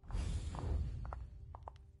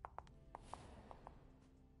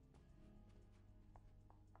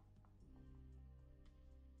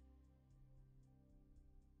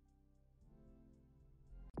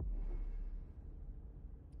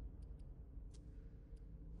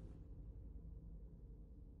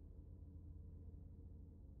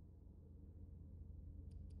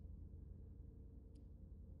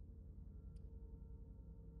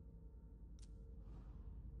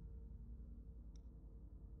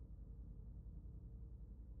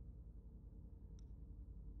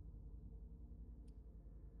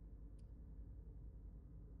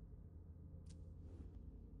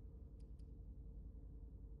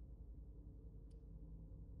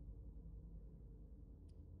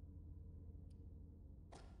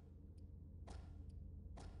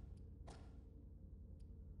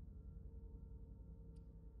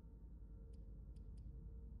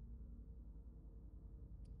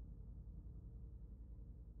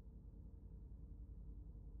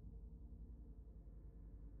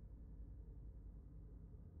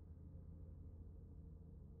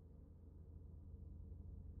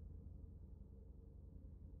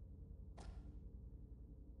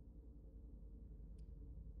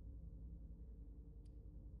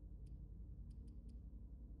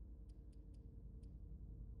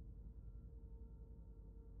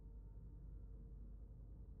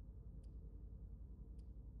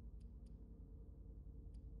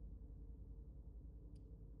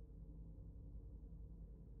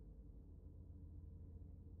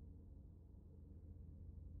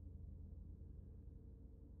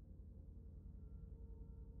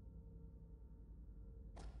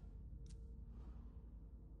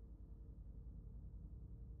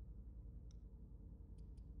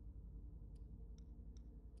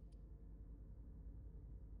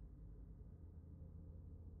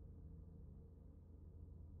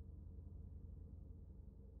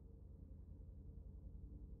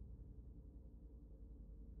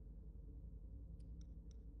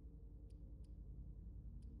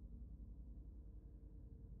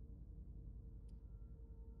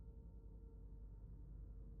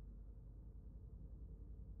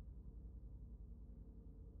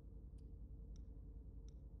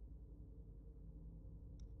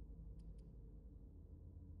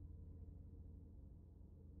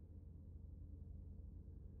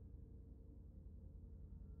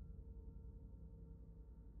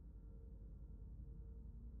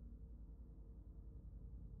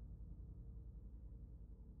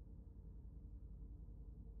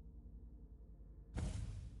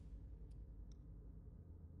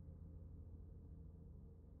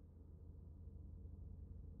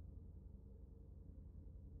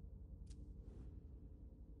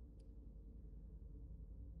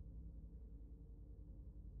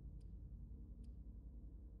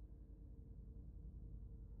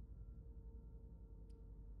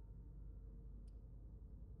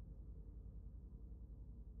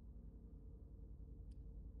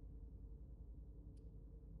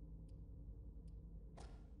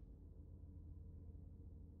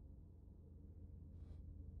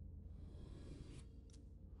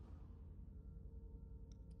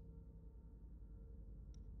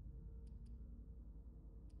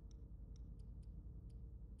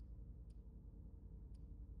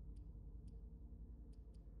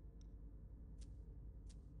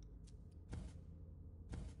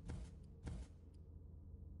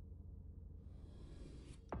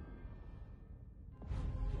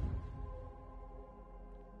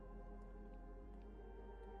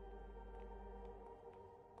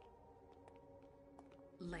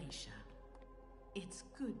 Leisha, it's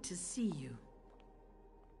good to see you.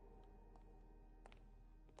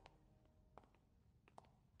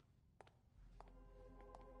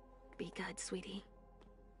 Be good, sweetie.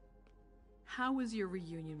 How was your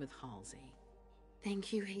reunion with Halsey?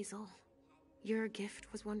 Thank you, Hazel. Your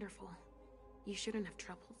gift was wonderful. You shouldn't have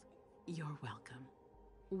troubled. You're welcome.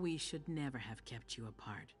 We should never have kept you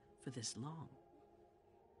apart for this long.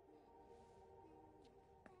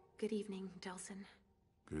 Good evening, Delsin.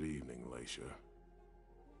 Good evening, Leisha.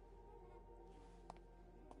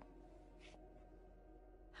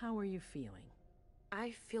 How are you feeling?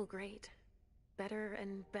 I feel great. Better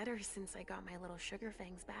and better since I got my little sugar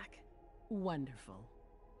fangs back. Wonderful.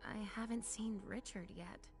 I haven't seen Richard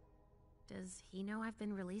yet. Does he know I've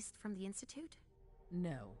been released from the Institute?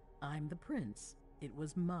 No, I'm the prince. It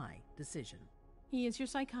was my decision. He is your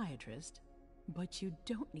psychiatrist, but you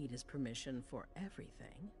don't need his permission for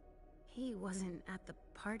everything. He wasn't at the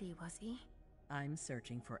party, was he? I'm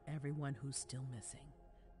searching for everyone who's still missing.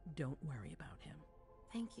 Don't worry about him.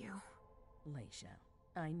 Thank you. Leisha,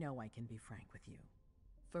 I know I can be frank with you.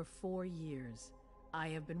 For 4 years, I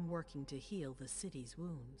have been working to heal the city's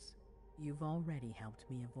wounds. You've already helped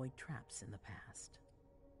me avoid traps in the past.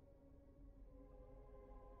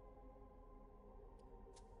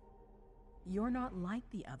 You're not like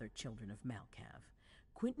the other children of Malkav.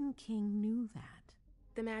 Quentin King knew that.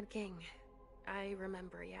 The Mad King. I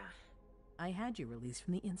remember, yeah. I had you released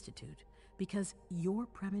from the Institute because your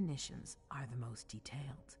premonitions are the most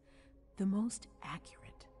detailed, the most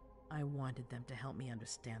accurate. I wanted them to help me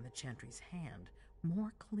understand the Chantry's hand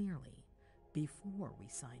more clearly before we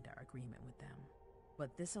signed our agreement with them.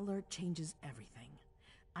 But this alert changes everything.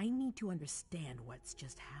 I need to understand what's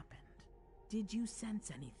just happened. Did you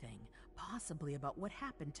sense anything, possibly about what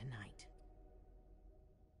happened tonight?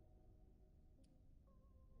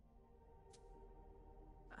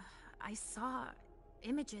 I saw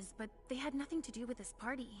images, but they had nothing to do with this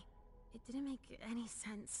party. It didn't make any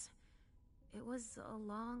sense. It was a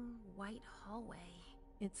long, white hallway.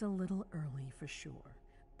 It's a little early for sure,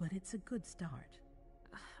 but it's a good start.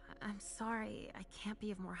 I'm sorry, I can't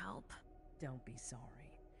be of more help. Don't be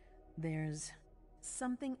sorry. There's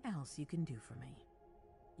something else you can do for me.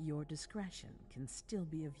 Your discretion can still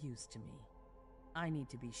be of use to me. I need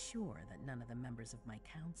to be sure that none of the members of my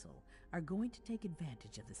council are going to take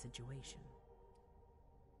advantage of the situation.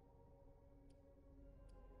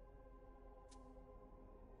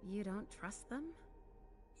 You don't trust them?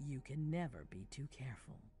 You can never be too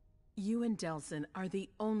careful. You and Delsin are the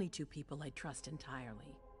only two people I trust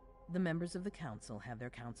entirely. The members of the council have their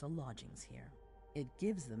council lodgings here. It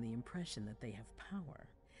gives them the impression that they have power,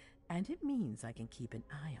 and it means I can keep an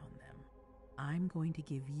eye on them. I'm going to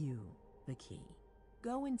give you the key.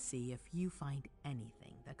 Go and see if you find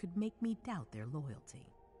anything that could make me doubt their loyalty.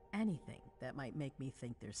 Anything that might make me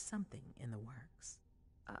think there's something in the works.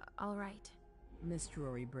 All right. Miss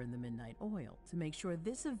Drury burned the midnight oil to make sure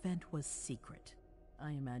this event was secret.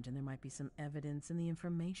 I imagine there might be some evidence in the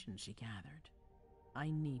information she gathered. I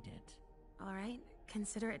need it. All right,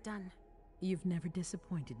 consider it done. You've never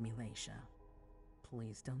disappointed me, Leisha.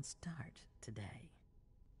 Please don't start today.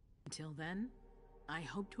 Until then, I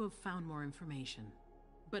hope to have found more information.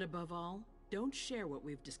 But above all, don't share what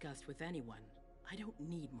we've discussed with anyone. I don't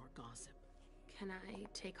need more gossip. Can I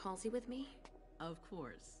take Halsey with me? Of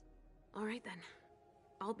course. All right then.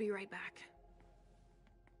 I'll be right back.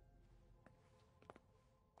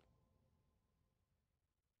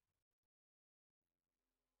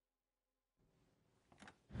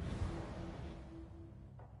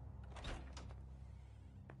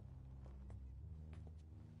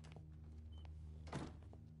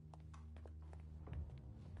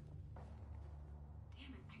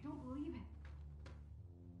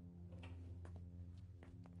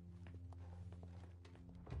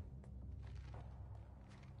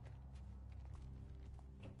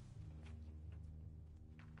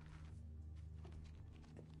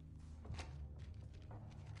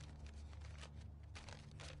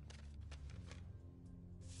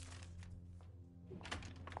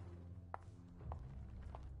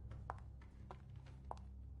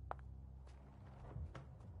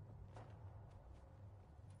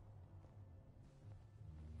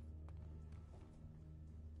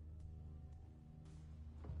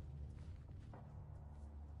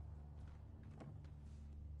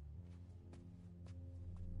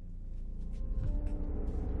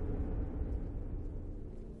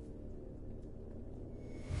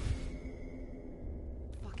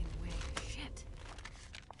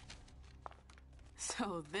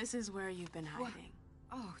 So this is where you've been hiding.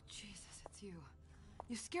 What? Oh, Jesus, it's you.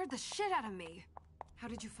 You scared the shit out of me. How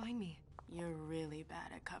did you find me? You're really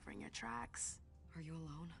bad at covering your tracks. Are you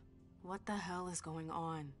alone? What the hell is going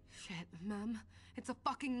on? Shit, Mem. It's a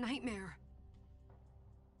fucking nightmare.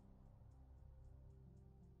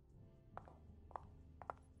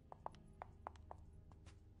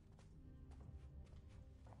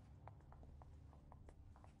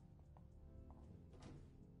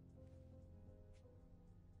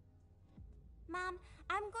 Mom,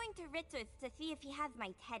 I'm going to Richard's to see if he has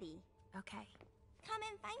my teddy. Okay. Come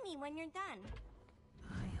and find me when you're done.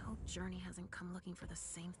 I hope Journey hasn't come looking for the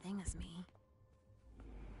same thing as me.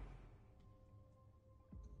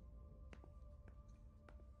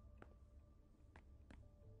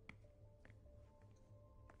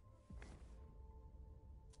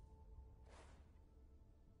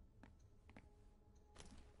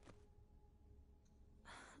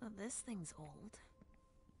 This thing's old.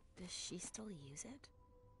 Does she still use it?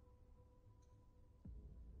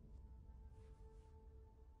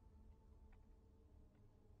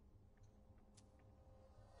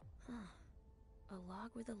 Huh. A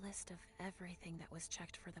log with a list of everything that was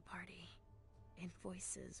checked for the party.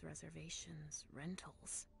 Invoices, reservations,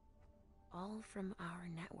 rentals. All from our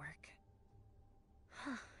network.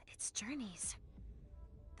 Huh, it's Journey's.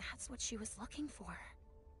 That's what she was looking for.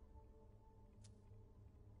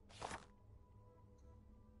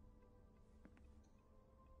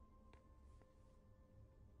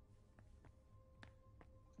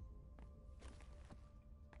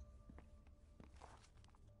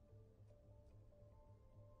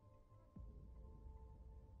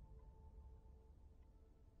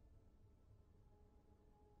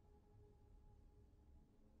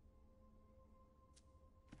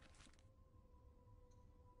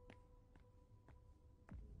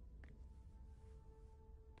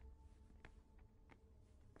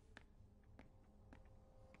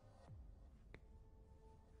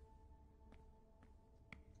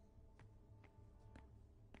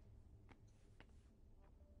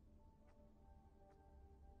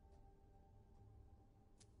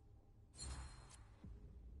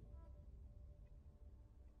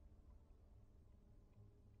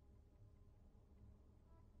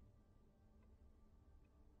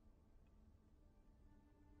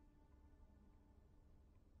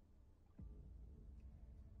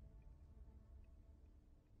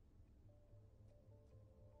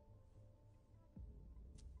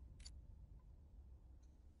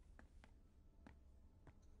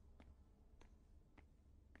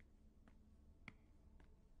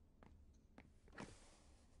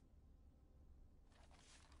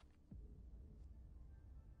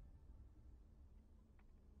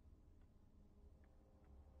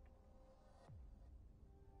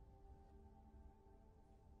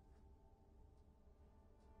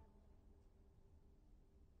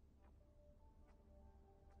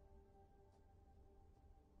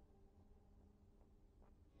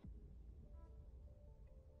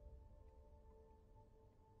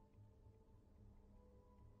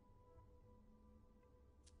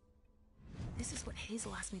 This is what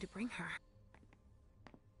Hazel asked me to bring her.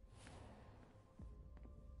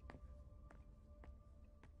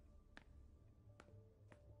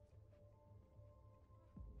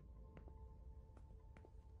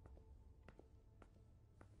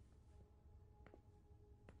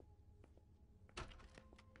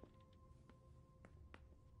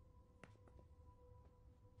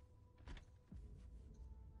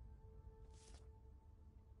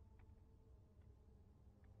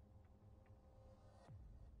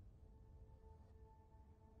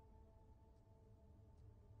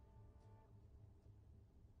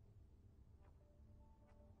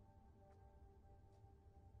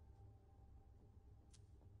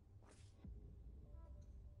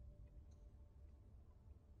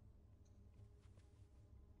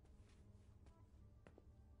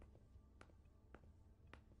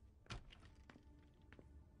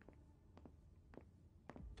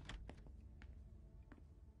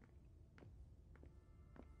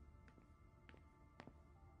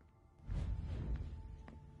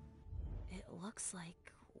 It looks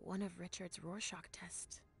like one of Richard's Rorschach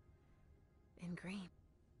tests. In green.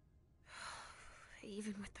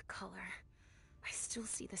 Even with the color, I still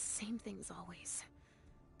see the same things always.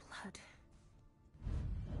 Blood.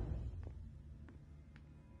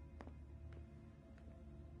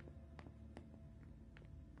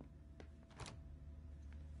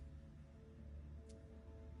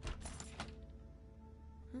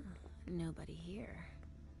 Nobody here.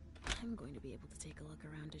 I'm going to be able to take a look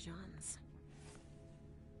around Dijon's.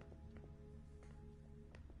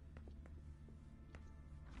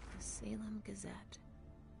 The Salem Gazette.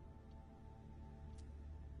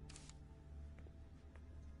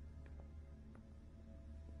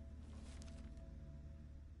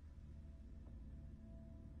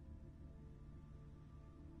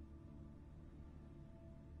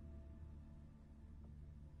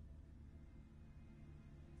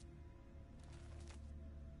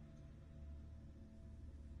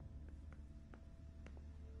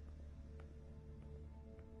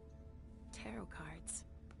 tarot cards.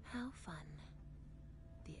 How fun.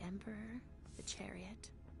 The Emperor, the Chariot,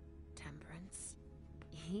 Temperance.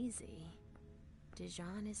 Easy.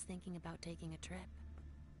 Dijon is thinking about taking a trip.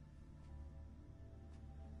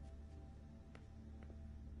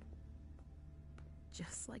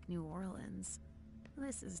 Just like New Orleans.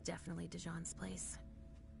 This is definitely Dijon's place.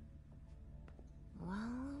 Well,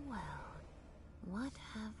 well. What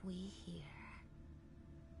have we here?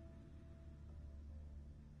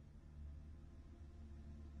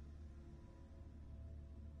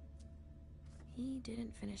 He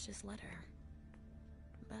didn't finish his letter.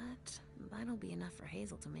 But that'll be enough for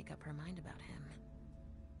Hazel to make up her mind about him.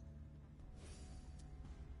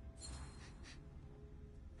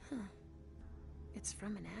 Huh. It's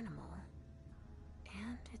from an animal.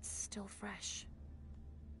 And it's still fresh.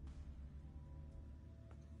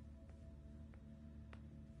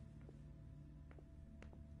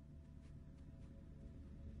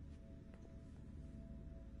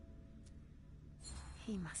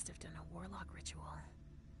 He must have done a warlock ritual.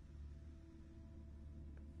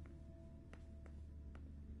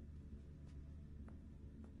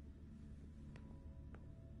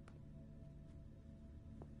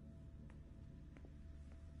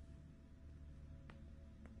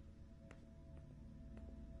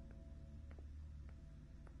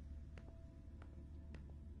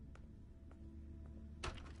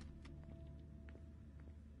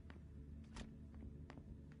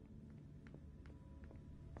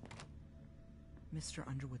 Mr.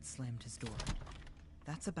 Underwood slammed his door.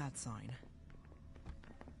 That's a bad sign.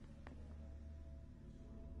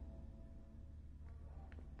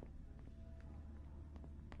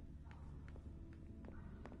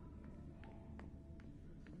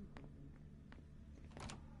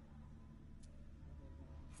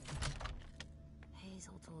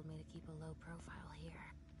 Hazel told me to keep a low profile here.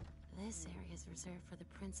 This area is reserved for the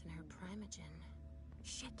prince and her primogen.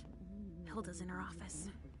 Shit! Hilda's in her office.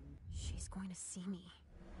 She's going to see me.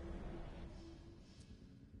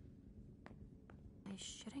 I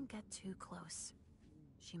shouldn't get too close.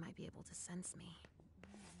 She might be able to sense me.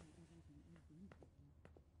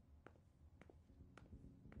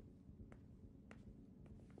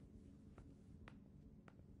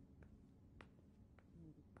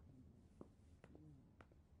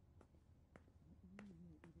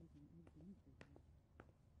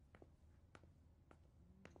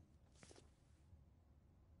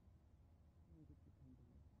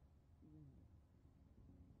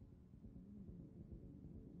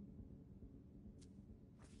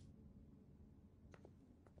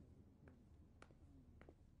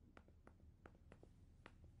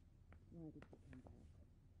 Why did you come back?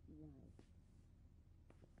 Why?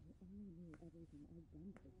 I only knew everything I'd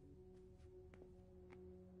done for you. Why did you come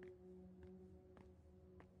back? Why?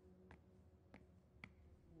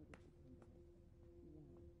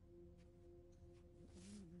 I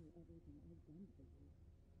only knew everything I'd done for you.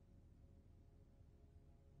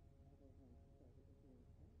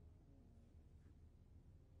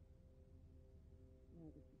 Why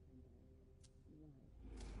did you come back? Why?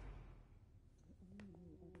 I only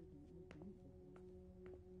knew everything I'd done for you.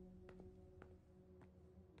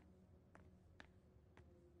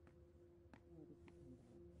 Why did you come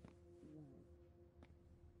back? Why?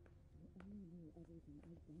 I only knew everything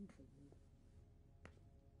I'd done for you.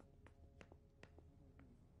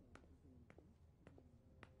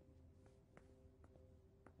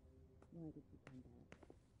 Why did you come back?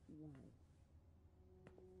 Why?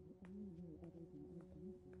 I only knew everything I'd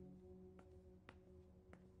done for you.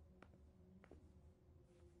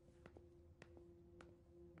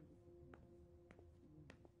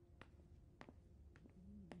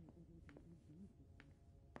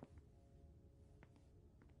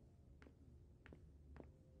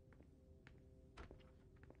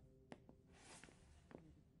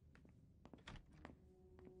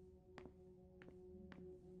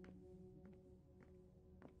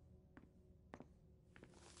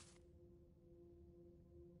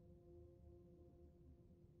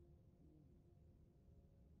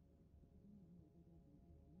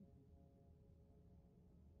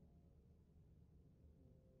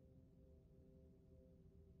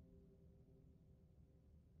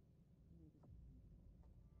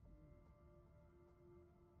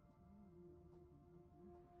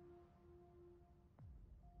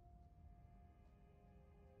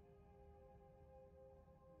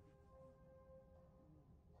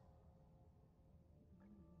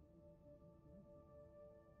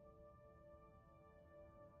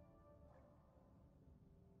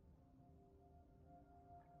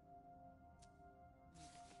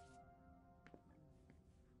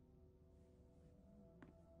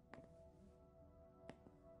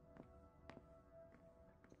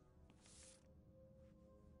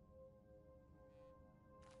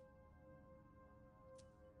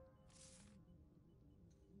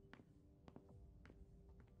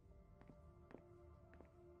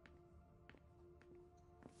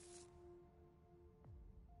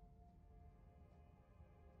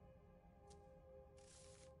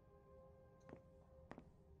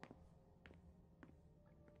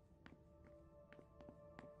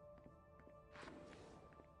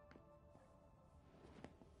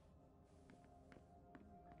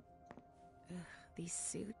 These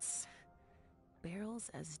suits. Barrel's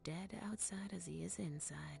as dead outside as he is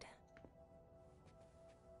inside.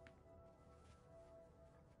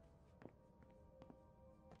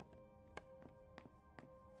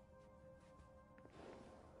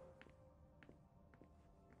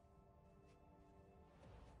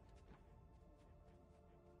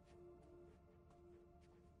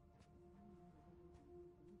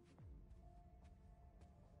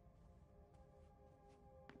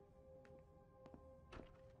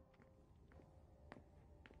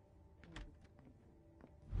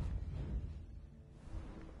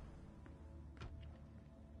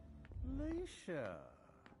 Leisha.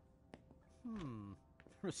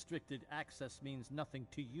 Restricted access means nothing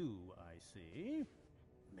to you, I see.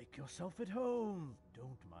 Make yourself at home.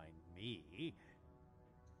 Don't mind me.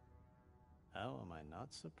 How am I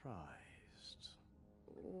not surprised?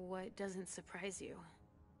 What doesn't surprise you?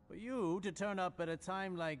 For you to turn up at a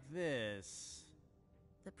time like this.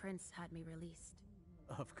 The prince had me released.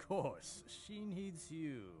 Of course, she needs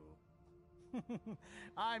you.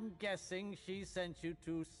 I'm guessing she sent you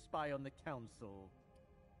to spy on the council.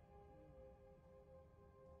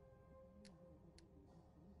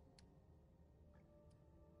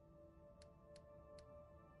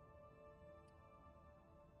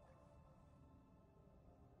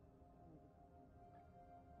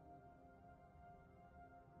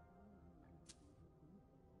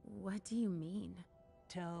 What do you mean?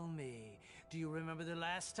 Tell me, do you remember the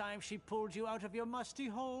last time she pulled you out of your musty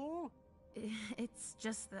hole? It's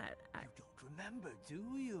just that You don't remember,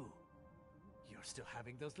 do you? You're still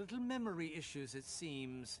having those little memory issues, it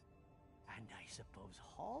seems. And I suppose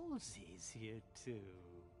Halsey's here, too.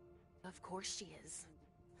 Of course she is.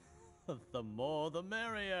 The more the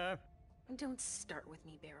merrier. Don't start with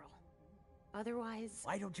me, Beryl. Otherwise...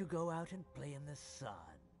 Why don't you go out and play in the sun?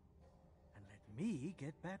 And let me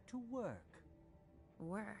get back to work.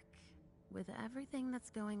 Work? With everything that's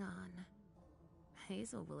going on,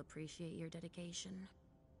 Hazel will appreciate your dedication.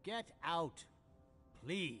 Get out,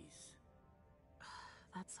 please.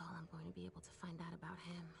 That's all I'm going to be able to find out about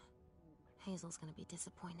him. Hazel's gonna be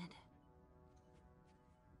disappointed.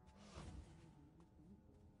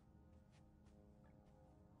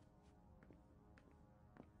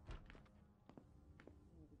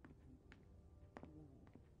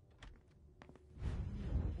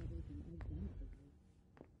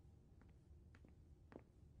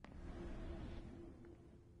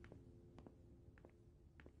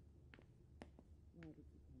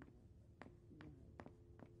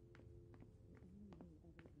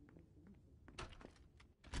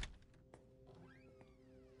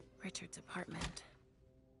 Richard's apartment.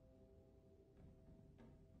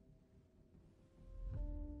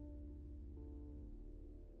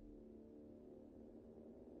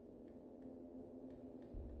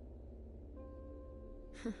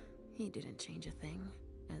 He didn't change a thing,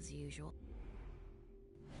 as usual.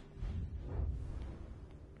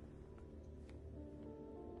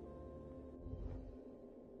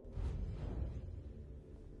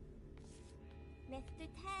 Mr.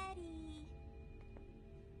 Teddy!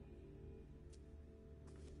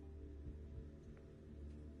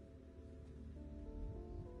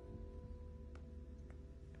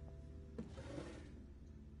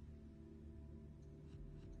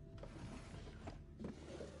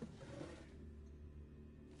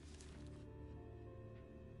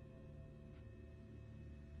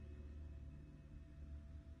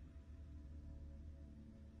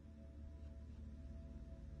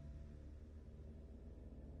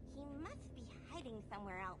 He must be hiding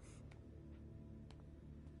somewhere else.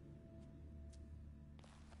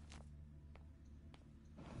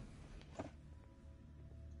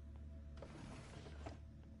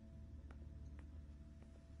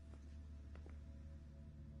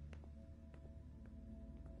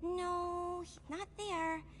 No, he's not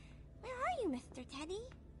there. Where are you, Mr. Teddy?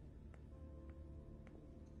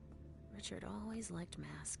 Richard always liked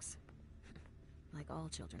masks. Like all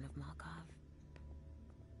children of Malkov.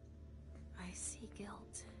 I see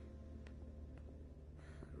guilt.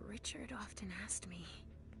 Richard often asked me.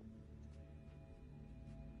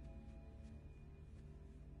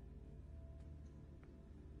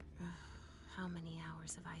 How many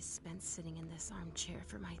hours have I spent sitting in this armchair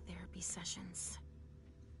for my therapy sessions?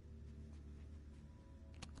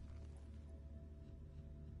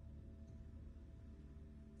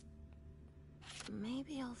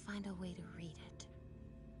 Maybe I'll find a way to read it.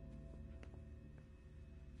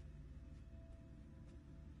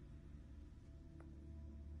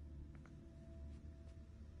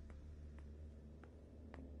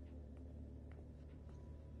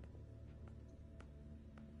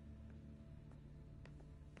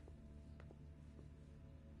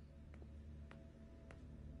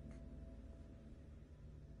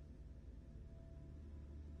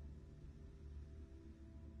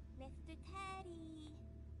 Mr. Teddy.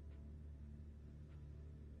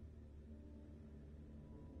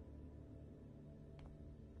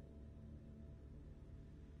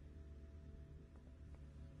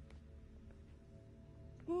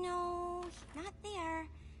 No, he's not there.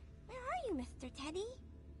 Where are you, Mr. Teddy?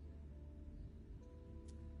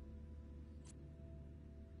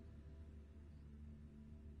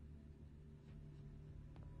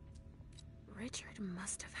 Richard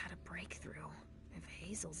must have had a breakthrough, if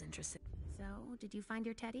Hazel's interested. So, did you find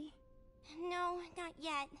your Teddy? No, not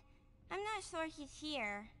yet. I'm not sure he's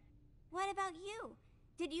here. What about you?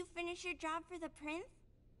 Did you finish your job for the prince?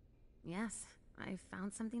 Yes, I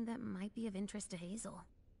found something that might be of interest to Hazel.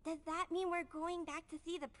 Does that mean we're going back to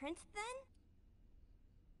see the prince then?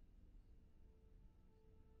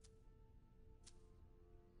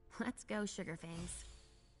 Let's go, Sugarfangs.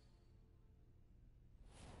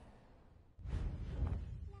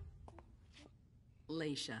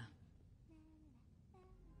 Leisha.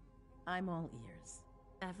 I'm all ears.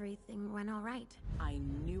 Everything went all right. I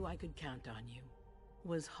knew I could count on you.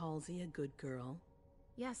 Was Halsey a good girl?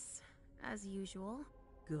 Yes, as usual.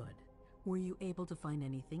 Good. Were you able to find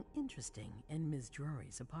anything interesting in Ms.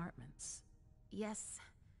 Drury's apartments? Yes,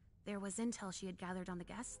 there was intel she had gathered on the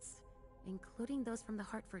guests, including those from the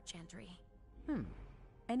Hartford Chantry.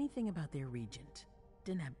 Anything about their regent,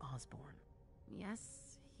 Deneb Osborne?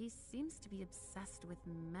 Yes, he seems to be obsessed with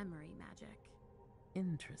memory magic.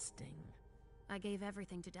 Interesting. I gave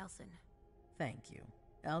everything to Delsin. Thank you.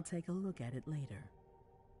 I'll take a look at it later.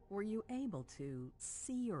 Were you able to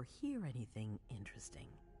see or hear anything interesting?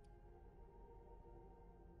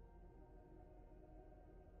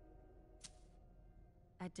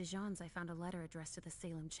 At Dijon's, I found a letter addressed to the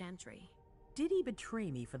Salem Chantry. Did he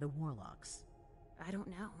betray me for the Warlocks? I don't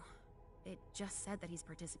know. It just said that he's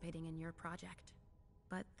participating in your project,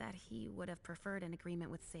 but that he would have preferred an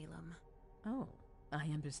agreement with Salem. Oh,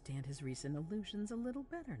 I understand his recent illusions a little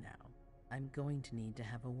better now. I'm going to need to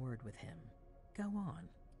have a word with him. Go on.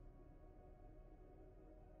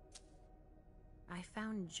 I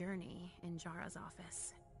found Journey in Jara's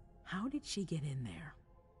office. How did she get in there?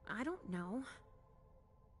 I don't know.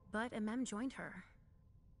 But Mem joined her.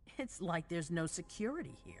 It's like there's no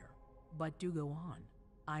security here. But do go on.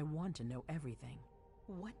 I want to know everything.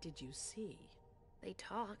 What did you see? They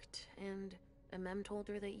talked, and Mem told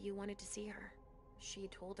her that you wanted to see her. She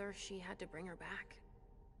told her she had to bring her back.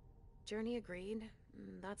 Journey agreed.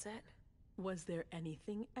 That's it. Was there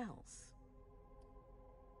anything else?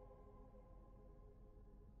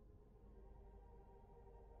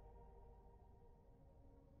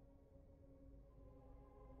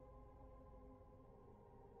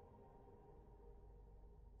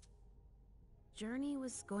 Journey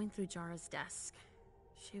was going through Jara's desk.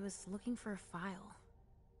 She was looking for a file.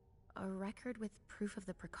 A record with proof of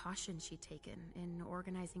the precautions she'd taken in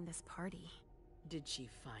organizing this party. Did she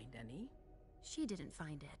find any? She didn't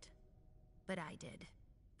find it. But I did.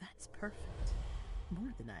 That's perfect.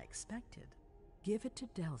 More than I expected. Give it to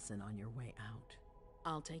Delsin on your way out.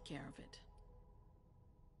 I'll take care of it.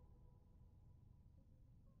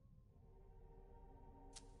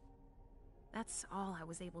 That's all I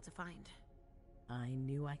was able to find. I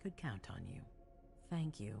knew I could count on you.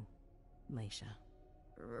 Thank you, Leisha.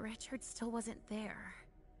 Richard still wasn't there.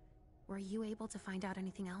 Were you able to find out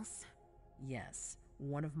anything else? Yes,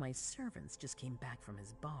 one of my servants just came back from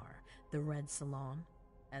his bar, the Red Salon,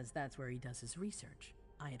 as that's where he does his research.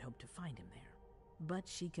 I had hoped to find him there. But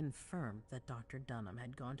she confirmed that Dr. Dunham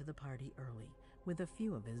had gone to the party early with a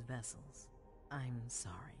few of his vessels. I'm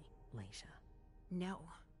sorry, Leisha. No.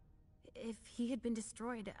 If he had been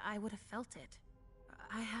destroyed, I would have felt it.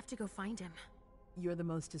 I have to go find him. You're the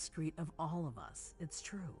most discreet of all of us, it's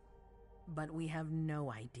true. But we have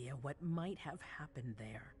no idea what might have happened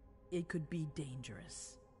there. It could be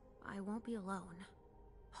dangerous. I won't be alone.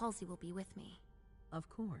 Halsey will be with me. Of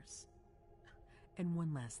course. And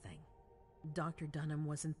one last thing. Dr. Dunham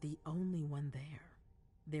wasn't the only one there.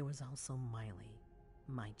 There was also Miley,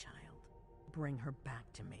 my child. Bring her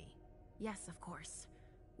back to me. Yes, of course.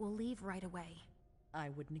 We'll leave right away. I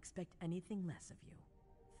wouldn't expect anything less of you.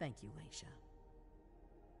 Thank you, Leisha.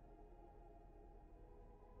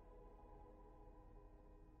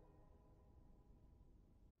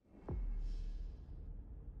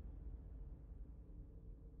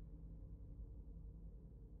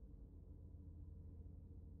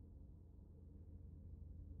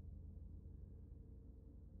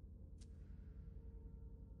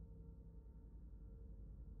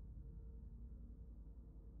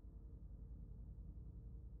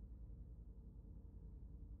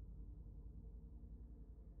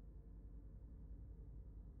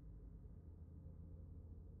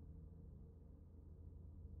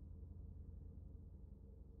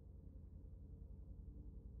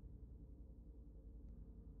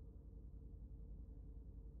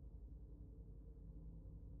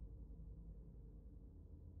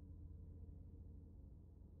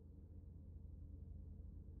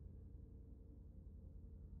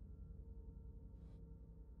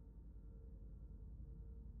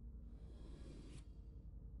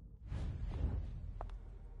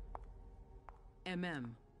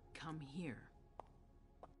 Come here.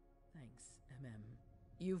 Thanks,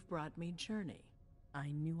 You've brought me journey.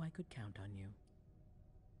 I knew I could count on you.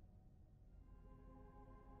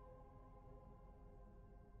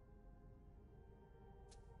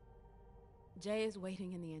 Jay is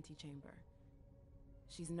waiting in the antechamber.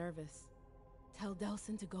 She's nervous. Tell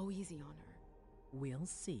Delsin to go easy on her. We'll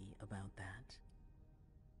see about that.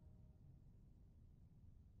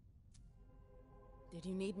 Did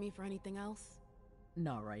you need me for anything else?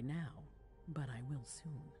 Not right now, but I will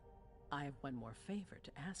soon. I have one more favor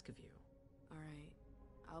to ask of you. All right.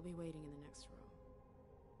 I'll be waiting in the next room.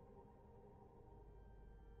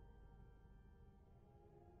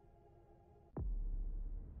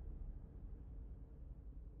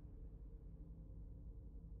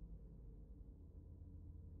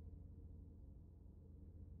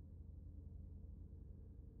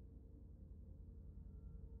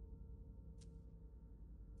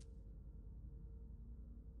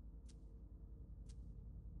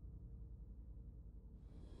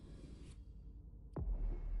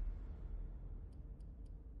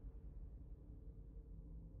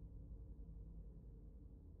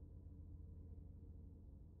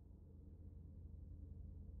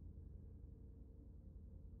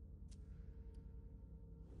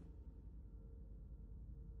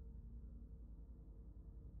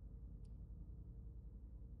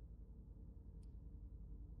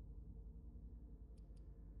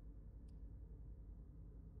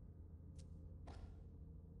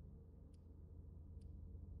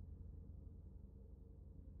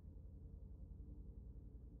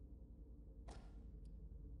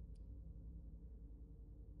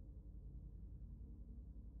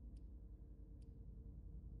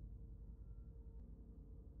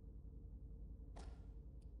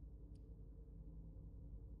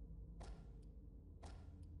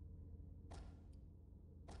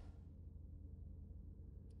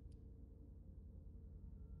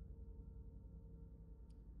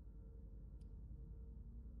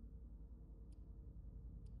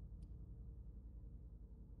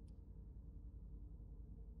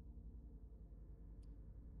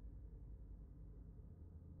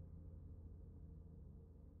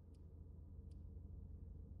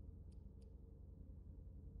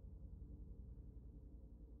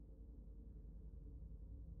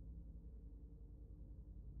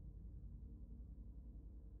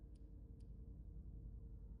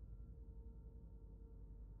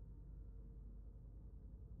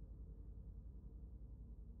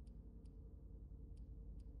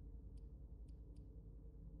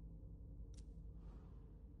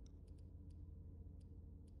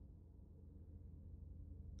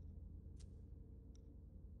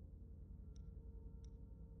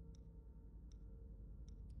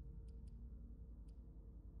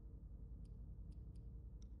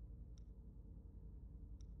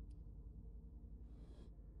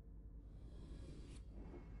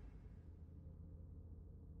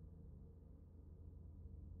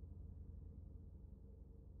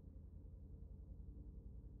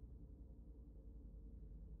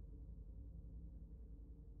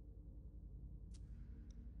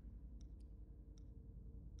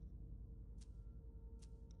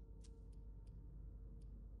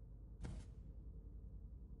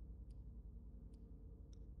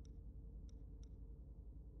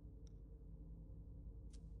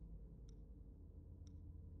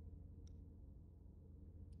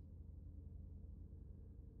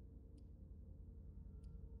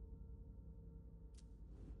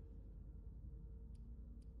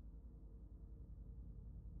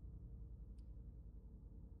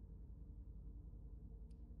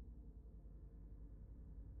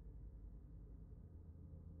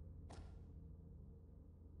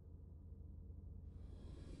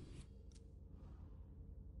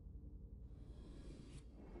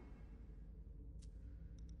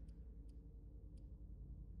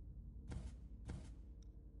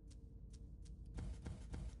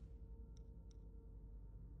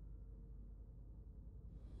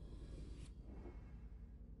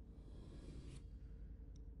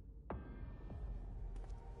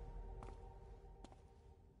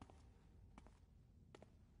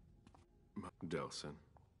 Delsin.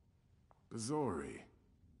 Bazori.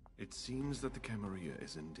 It seems that the Camarilla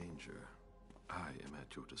is in danger. I am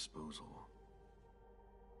at your disposal.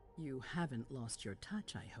 You haven't lost your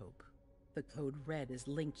touch, I hope. The Code Red is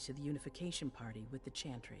linked to the Unification Party with the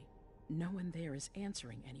Chantry. No one there is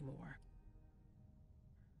answering anymore.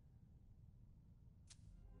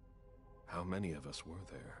 How many of us were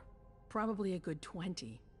there? Probably a good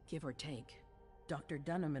 20, give or take. Dr.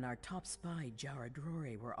 Dunham and our top spy, Jara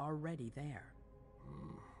Drory, were already there.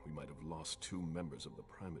 We might have lost 2 members of the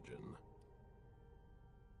Primogen.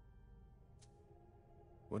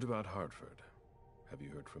 What about Hartford? Have you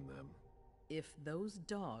heard from them? If those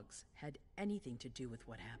dogs had anything to do with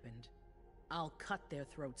what happened, I'll cut their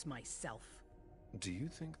throats myself. Do you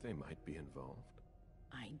think they might be involved?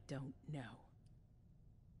 I don't know.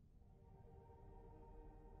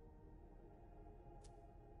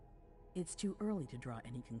 It's too early to draw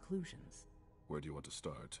any conclusions. Where do you want to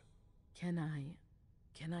start? Can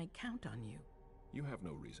I count on you? You have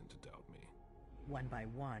no reason to doubt me. One by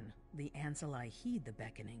one, the Anseli heed the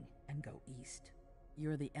beckoning and go east.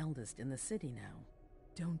 You're the eldest in the city now.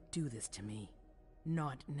 Don't do this to me.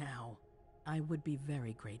 Not now. I would be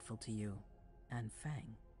very grateful to you. And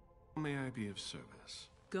Fang. May I be of service?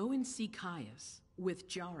 Go and see Caius with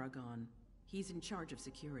Jaragon. He's in charge of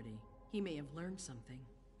security. He may have learned something.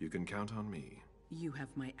 You can count on me. You have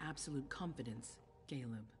my absolute confidence,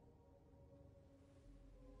 Caleb.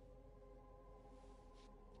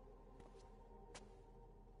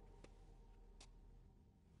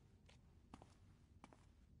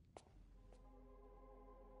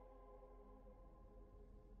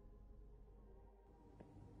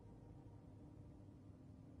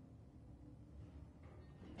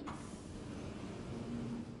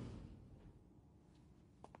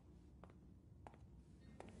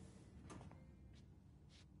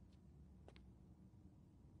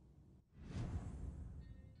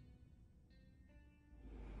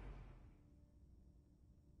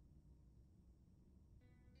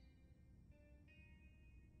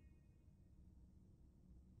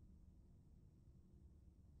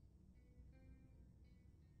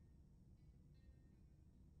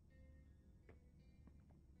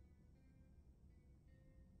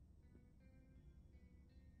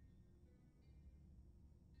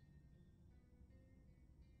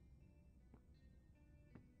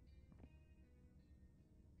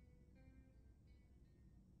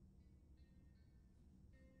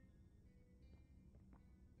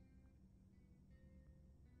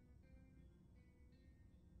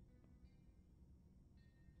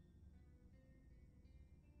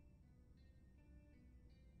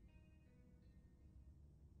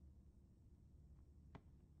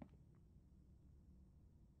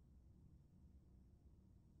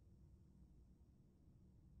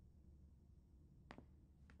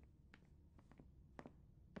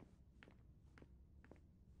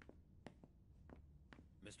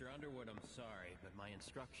 Mr. Underwood, I'm sorry, but my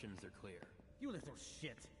instructions are clear. You little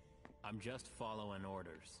shit. I'm just following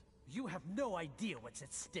orders. You have no idea what's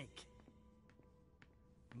at stake.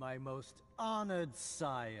 My most honored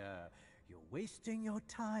sire, you're wasting your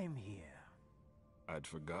time here. I'd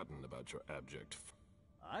forgotten about your abject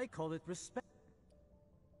I call it respect.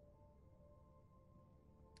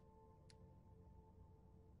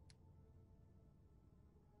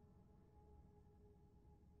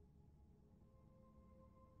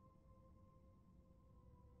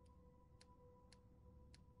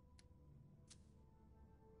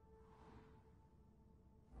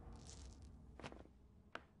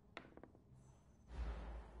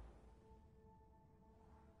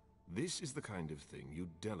 This is the kind of thing you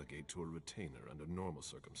delegate to a retainer under normal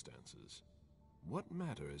circumstances. What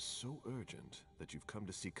matter is so urgent that you've come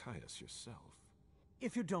to see Caius yourself?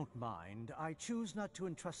 If you don't mind, I choose not to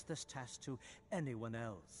entrust this task to anyone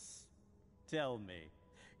else. Tell me,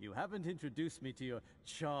 you haven't introduced me to your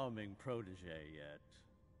charming protege yet.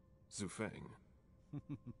 Zhu Feng.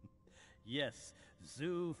 Yes,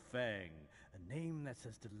 Zhu Feng. A name that's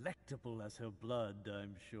as delectable as her blood,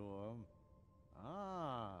 I'm sure.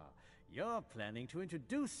 Ah, you're planning to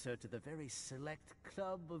introduce her to the very select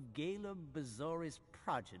club of Caleb Bazori's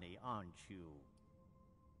progeny, aren't you?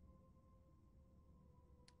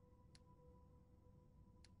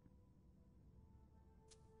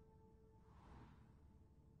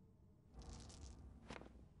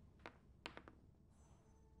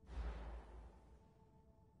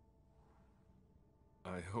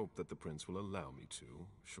 I hope that the prince will allow me to,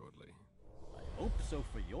 shortly. I hope so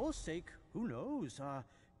for your sake. Who knows?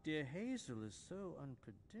 Dear Hazel is so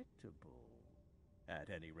unpredictable. At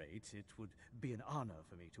any rate, it would be an honor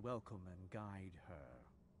for me to welcome and guide her.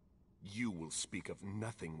 You will speak of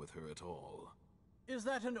nothing with her at all. Is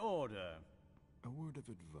that an order? A word of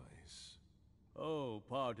advice. Oh,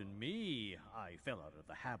 pardon me. I fell out of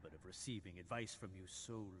the habit of receiving advice from you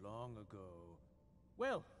so long ago.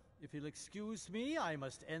 Well, if you'll excuse me, I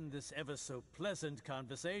must end this ever-so-pleasant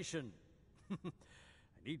conversation.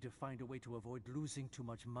 I need to find a way to avoid losing too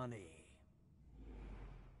much money.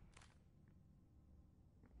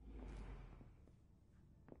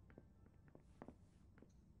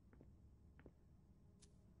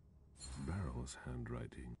 Barrel's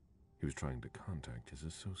handwriting. He was trying to contact his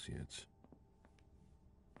associates.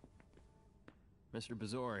 Mr.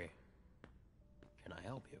 Bazori, can I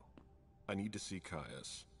help you? I need to see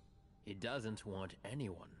Caius. He doesn't want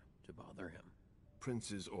anyone to bother him.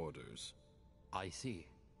 Prince's orders. I see.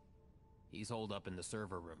 He's holed up in the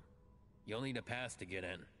server room. You'll need a pass to get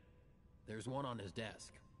in. There's one on his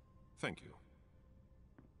desk. Thank you.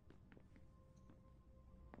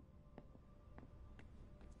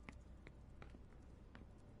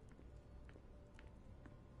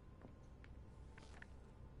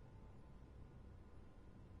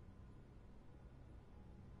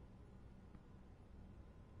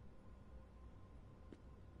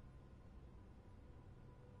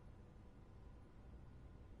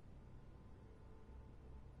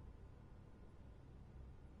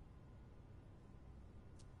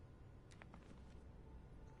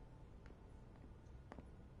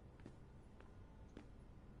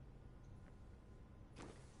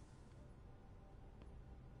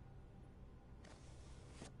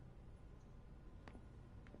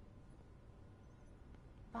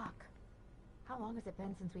 Fuck. How long has it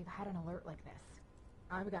been since we've had an alert like this?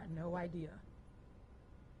 I've got no idea.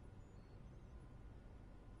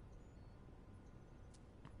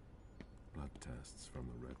 Blood tests from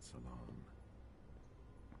the Red Salon.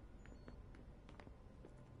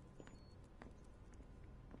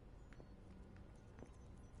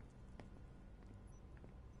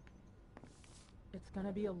 It's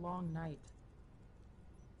gonna be a long night.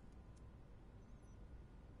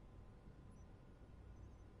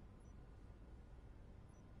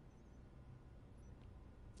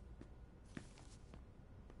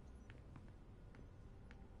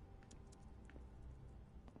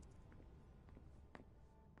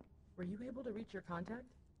 Were you able to reach your contact?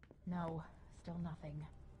 No, still nothing.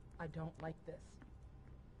 I don't like this.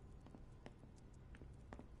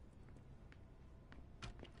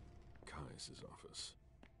 Caius's office.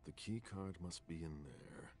 The key card must be in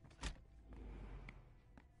there.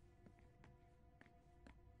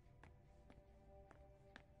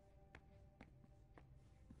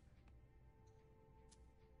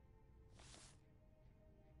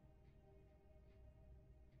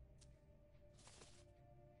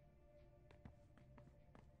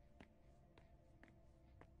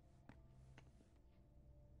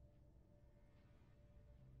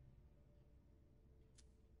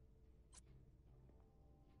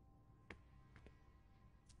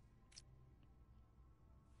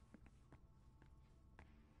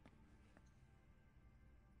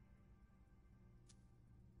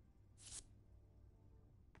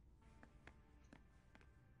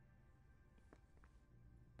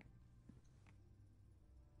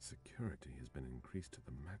 Security has been increased to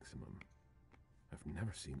the maximum. I've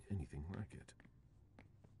never seen anything like it.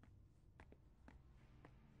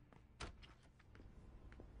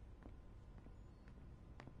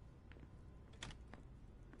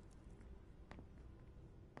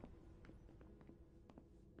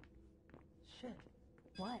 Shit.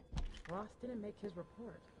 What? Ross didn't make his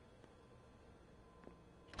report.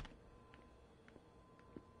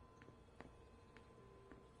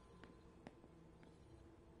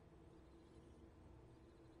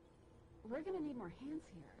 We're gonna need more hands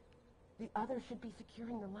here. The others should be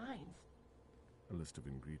securing the lines. A list of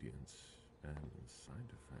ingredients and side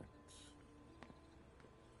effects.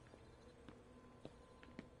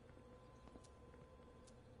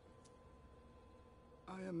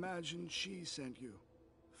 I imagine she sent you.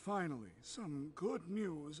 Finally, some good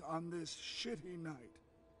news on this shitty night.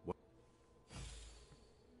 What?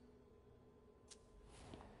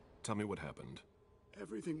 Tell me what happened.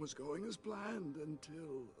 Everything was going as planned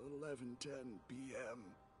until 11:10 p.m.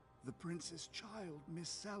 The prince's child, Miss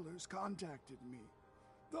Sellers, contacted me.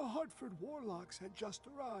 The Hartford Warlocks had just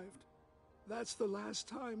arrived. That's the last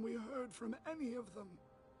time we heard from any of them.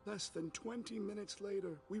 Less than 20 minutes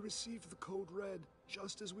later, we received the code red,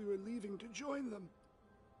 just as we were leaving to join them.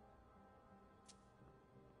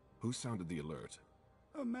 Who sounded the alert?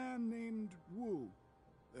 A man named Wu.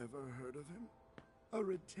 Ever heard of him? A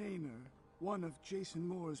retainer. One of Jason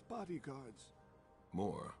Moore's bodyguards.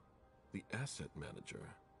 Moore? The asset manager?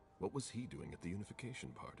 What was he doing at the unification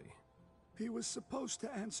party? He was supposed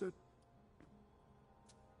to answer...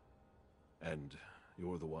 And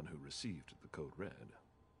you're the one who received the code red,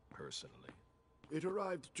 personally. It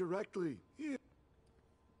arrived directly here.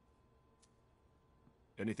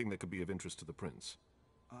 Anything that could be of interest to the prince?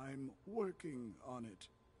 I'm working on it.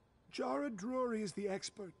 Jara Drury is the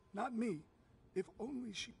expert, not me. If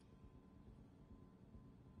only she...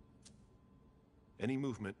 Any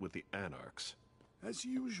movement with the Anarchs? As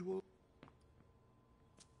usual.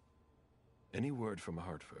 Any word from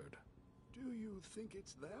Hartford? Do you think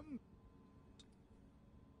it's them?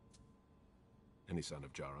 Any sign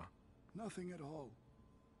of Jara? Nothing at all.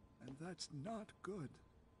 And that's not good.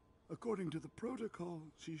 According to the protocol,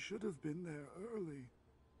 she should have been there early.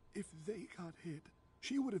 If they got hit,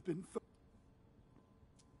 she would have been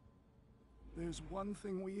There's one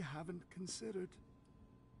thing we haven't considered.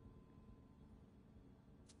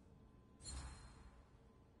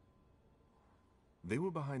 They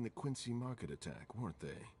were behind the Quincy Market attack, weren't they?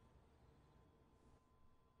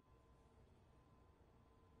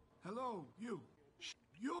 Hello, you.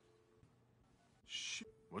 You.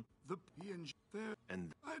 What? The P&G there.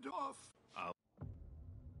 And I'd off. I'll...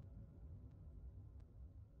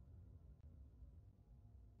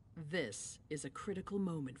 This is a critical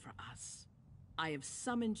moment for us. I have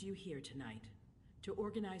summoned you here tonight to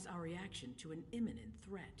organize our reaction to an imminent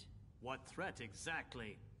threat. What threat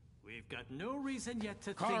exactly? We've got no reason yet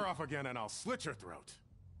to Call think... her off again and I'll slit your throat.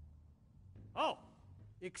 Oh!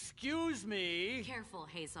 Excuse me! Careful,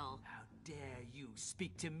 Hazel. How dare you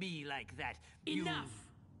speak to me like that? Enough!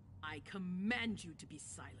 I command you to be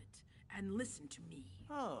silent and listen to me.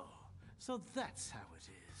 Oh, so that's how it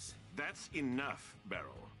is. That's enough,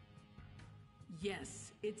 Beryl.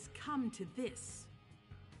 Yes, it's come to this.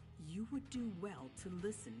 You would do well to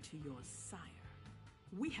listen to your sire.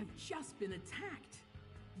 We have just been attacked.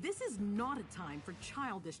 This is not a time for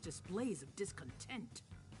childish displays of discontent.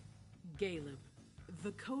 Caleb,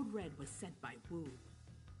 the code red was sent by Wu.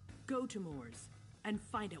 Go to Moore's and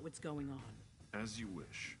find out what's going on. As you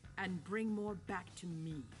wish. And bring Moore back to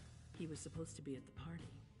me. He was supposed to be at the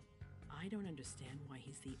party. I don't understand why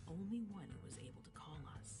he's the only one who was able to call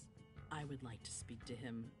us. I would like to speak to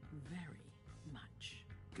him very much.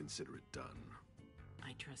 Consider it done.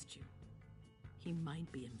 I trust you. He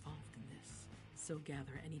might be involved in this, so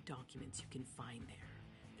gather any documents you can find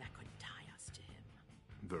there that could tie us to him.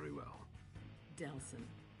 Very well. Delson,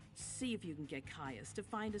 see if you can get Caius to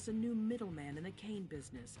find us a new middleman in the cane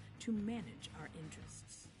business to manage our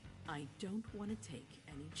interests. I don't want to take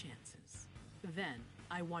any chances. Then,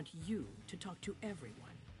 I want you to talk to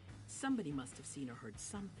everyone. Somebody must have seen or heard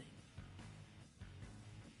something.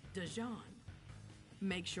 Dajan,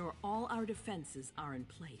 make sure all our defenses are in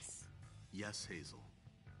place. Yes, Hazel.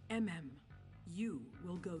 You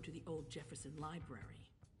will go to the old Jefferson Library.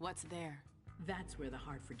 What's there? That's where the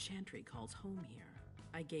Hartford Chantry calls home here.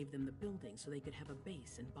 I gave them the building so they could have a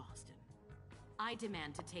base in Boston. I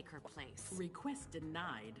demand to take her place. Request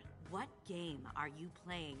denied. What game are you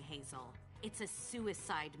playing, Hazel? It's a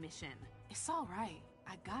suicide mission. It's all right.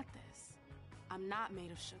 I got this. I'm not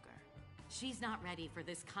made of sugar. She's not ready for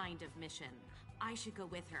this kind of mission. I should go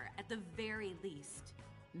with her, at the very least.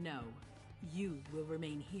 No, you will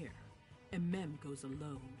remain here. Goes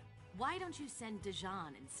alone. Why don't you send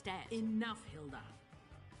Dajan instead? Enough, Hilda.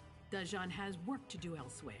 Dajan has work to do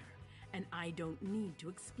elsewhere, and I don't need to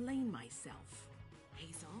explain myself.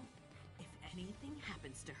 Hazel, if anything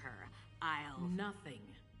happens to her, I'll... Nothing,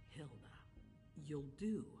 Hilda. You'll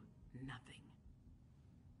do nothing.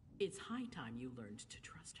 It's high time you learned to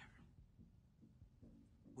trust her.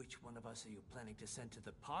 Which one of us are you planning to send to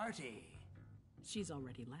the party? She's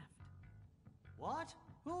already left. What?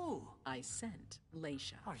 Who? I sent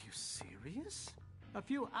Leisha. Are you serious? A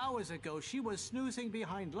few hours ago, she was snoozing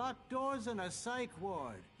behind locked doors in a psych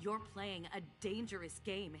ward. You're playing a dangerous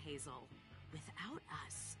game, Hazel. Without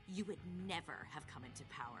us, you would never have come into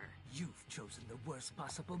power. You've chosen the worst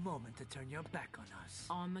possible moment to turn your back on us.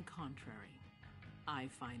 On the contrary, I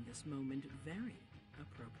find this moment very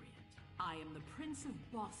appropriate. I am the Prince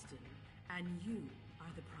of Boston, and you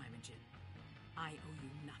are the Primogen. I owe you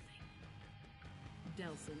nothing.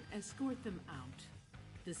 Delson, escort them out.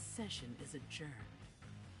 The session is adjourned.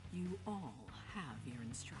 You all have your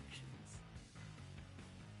instructions.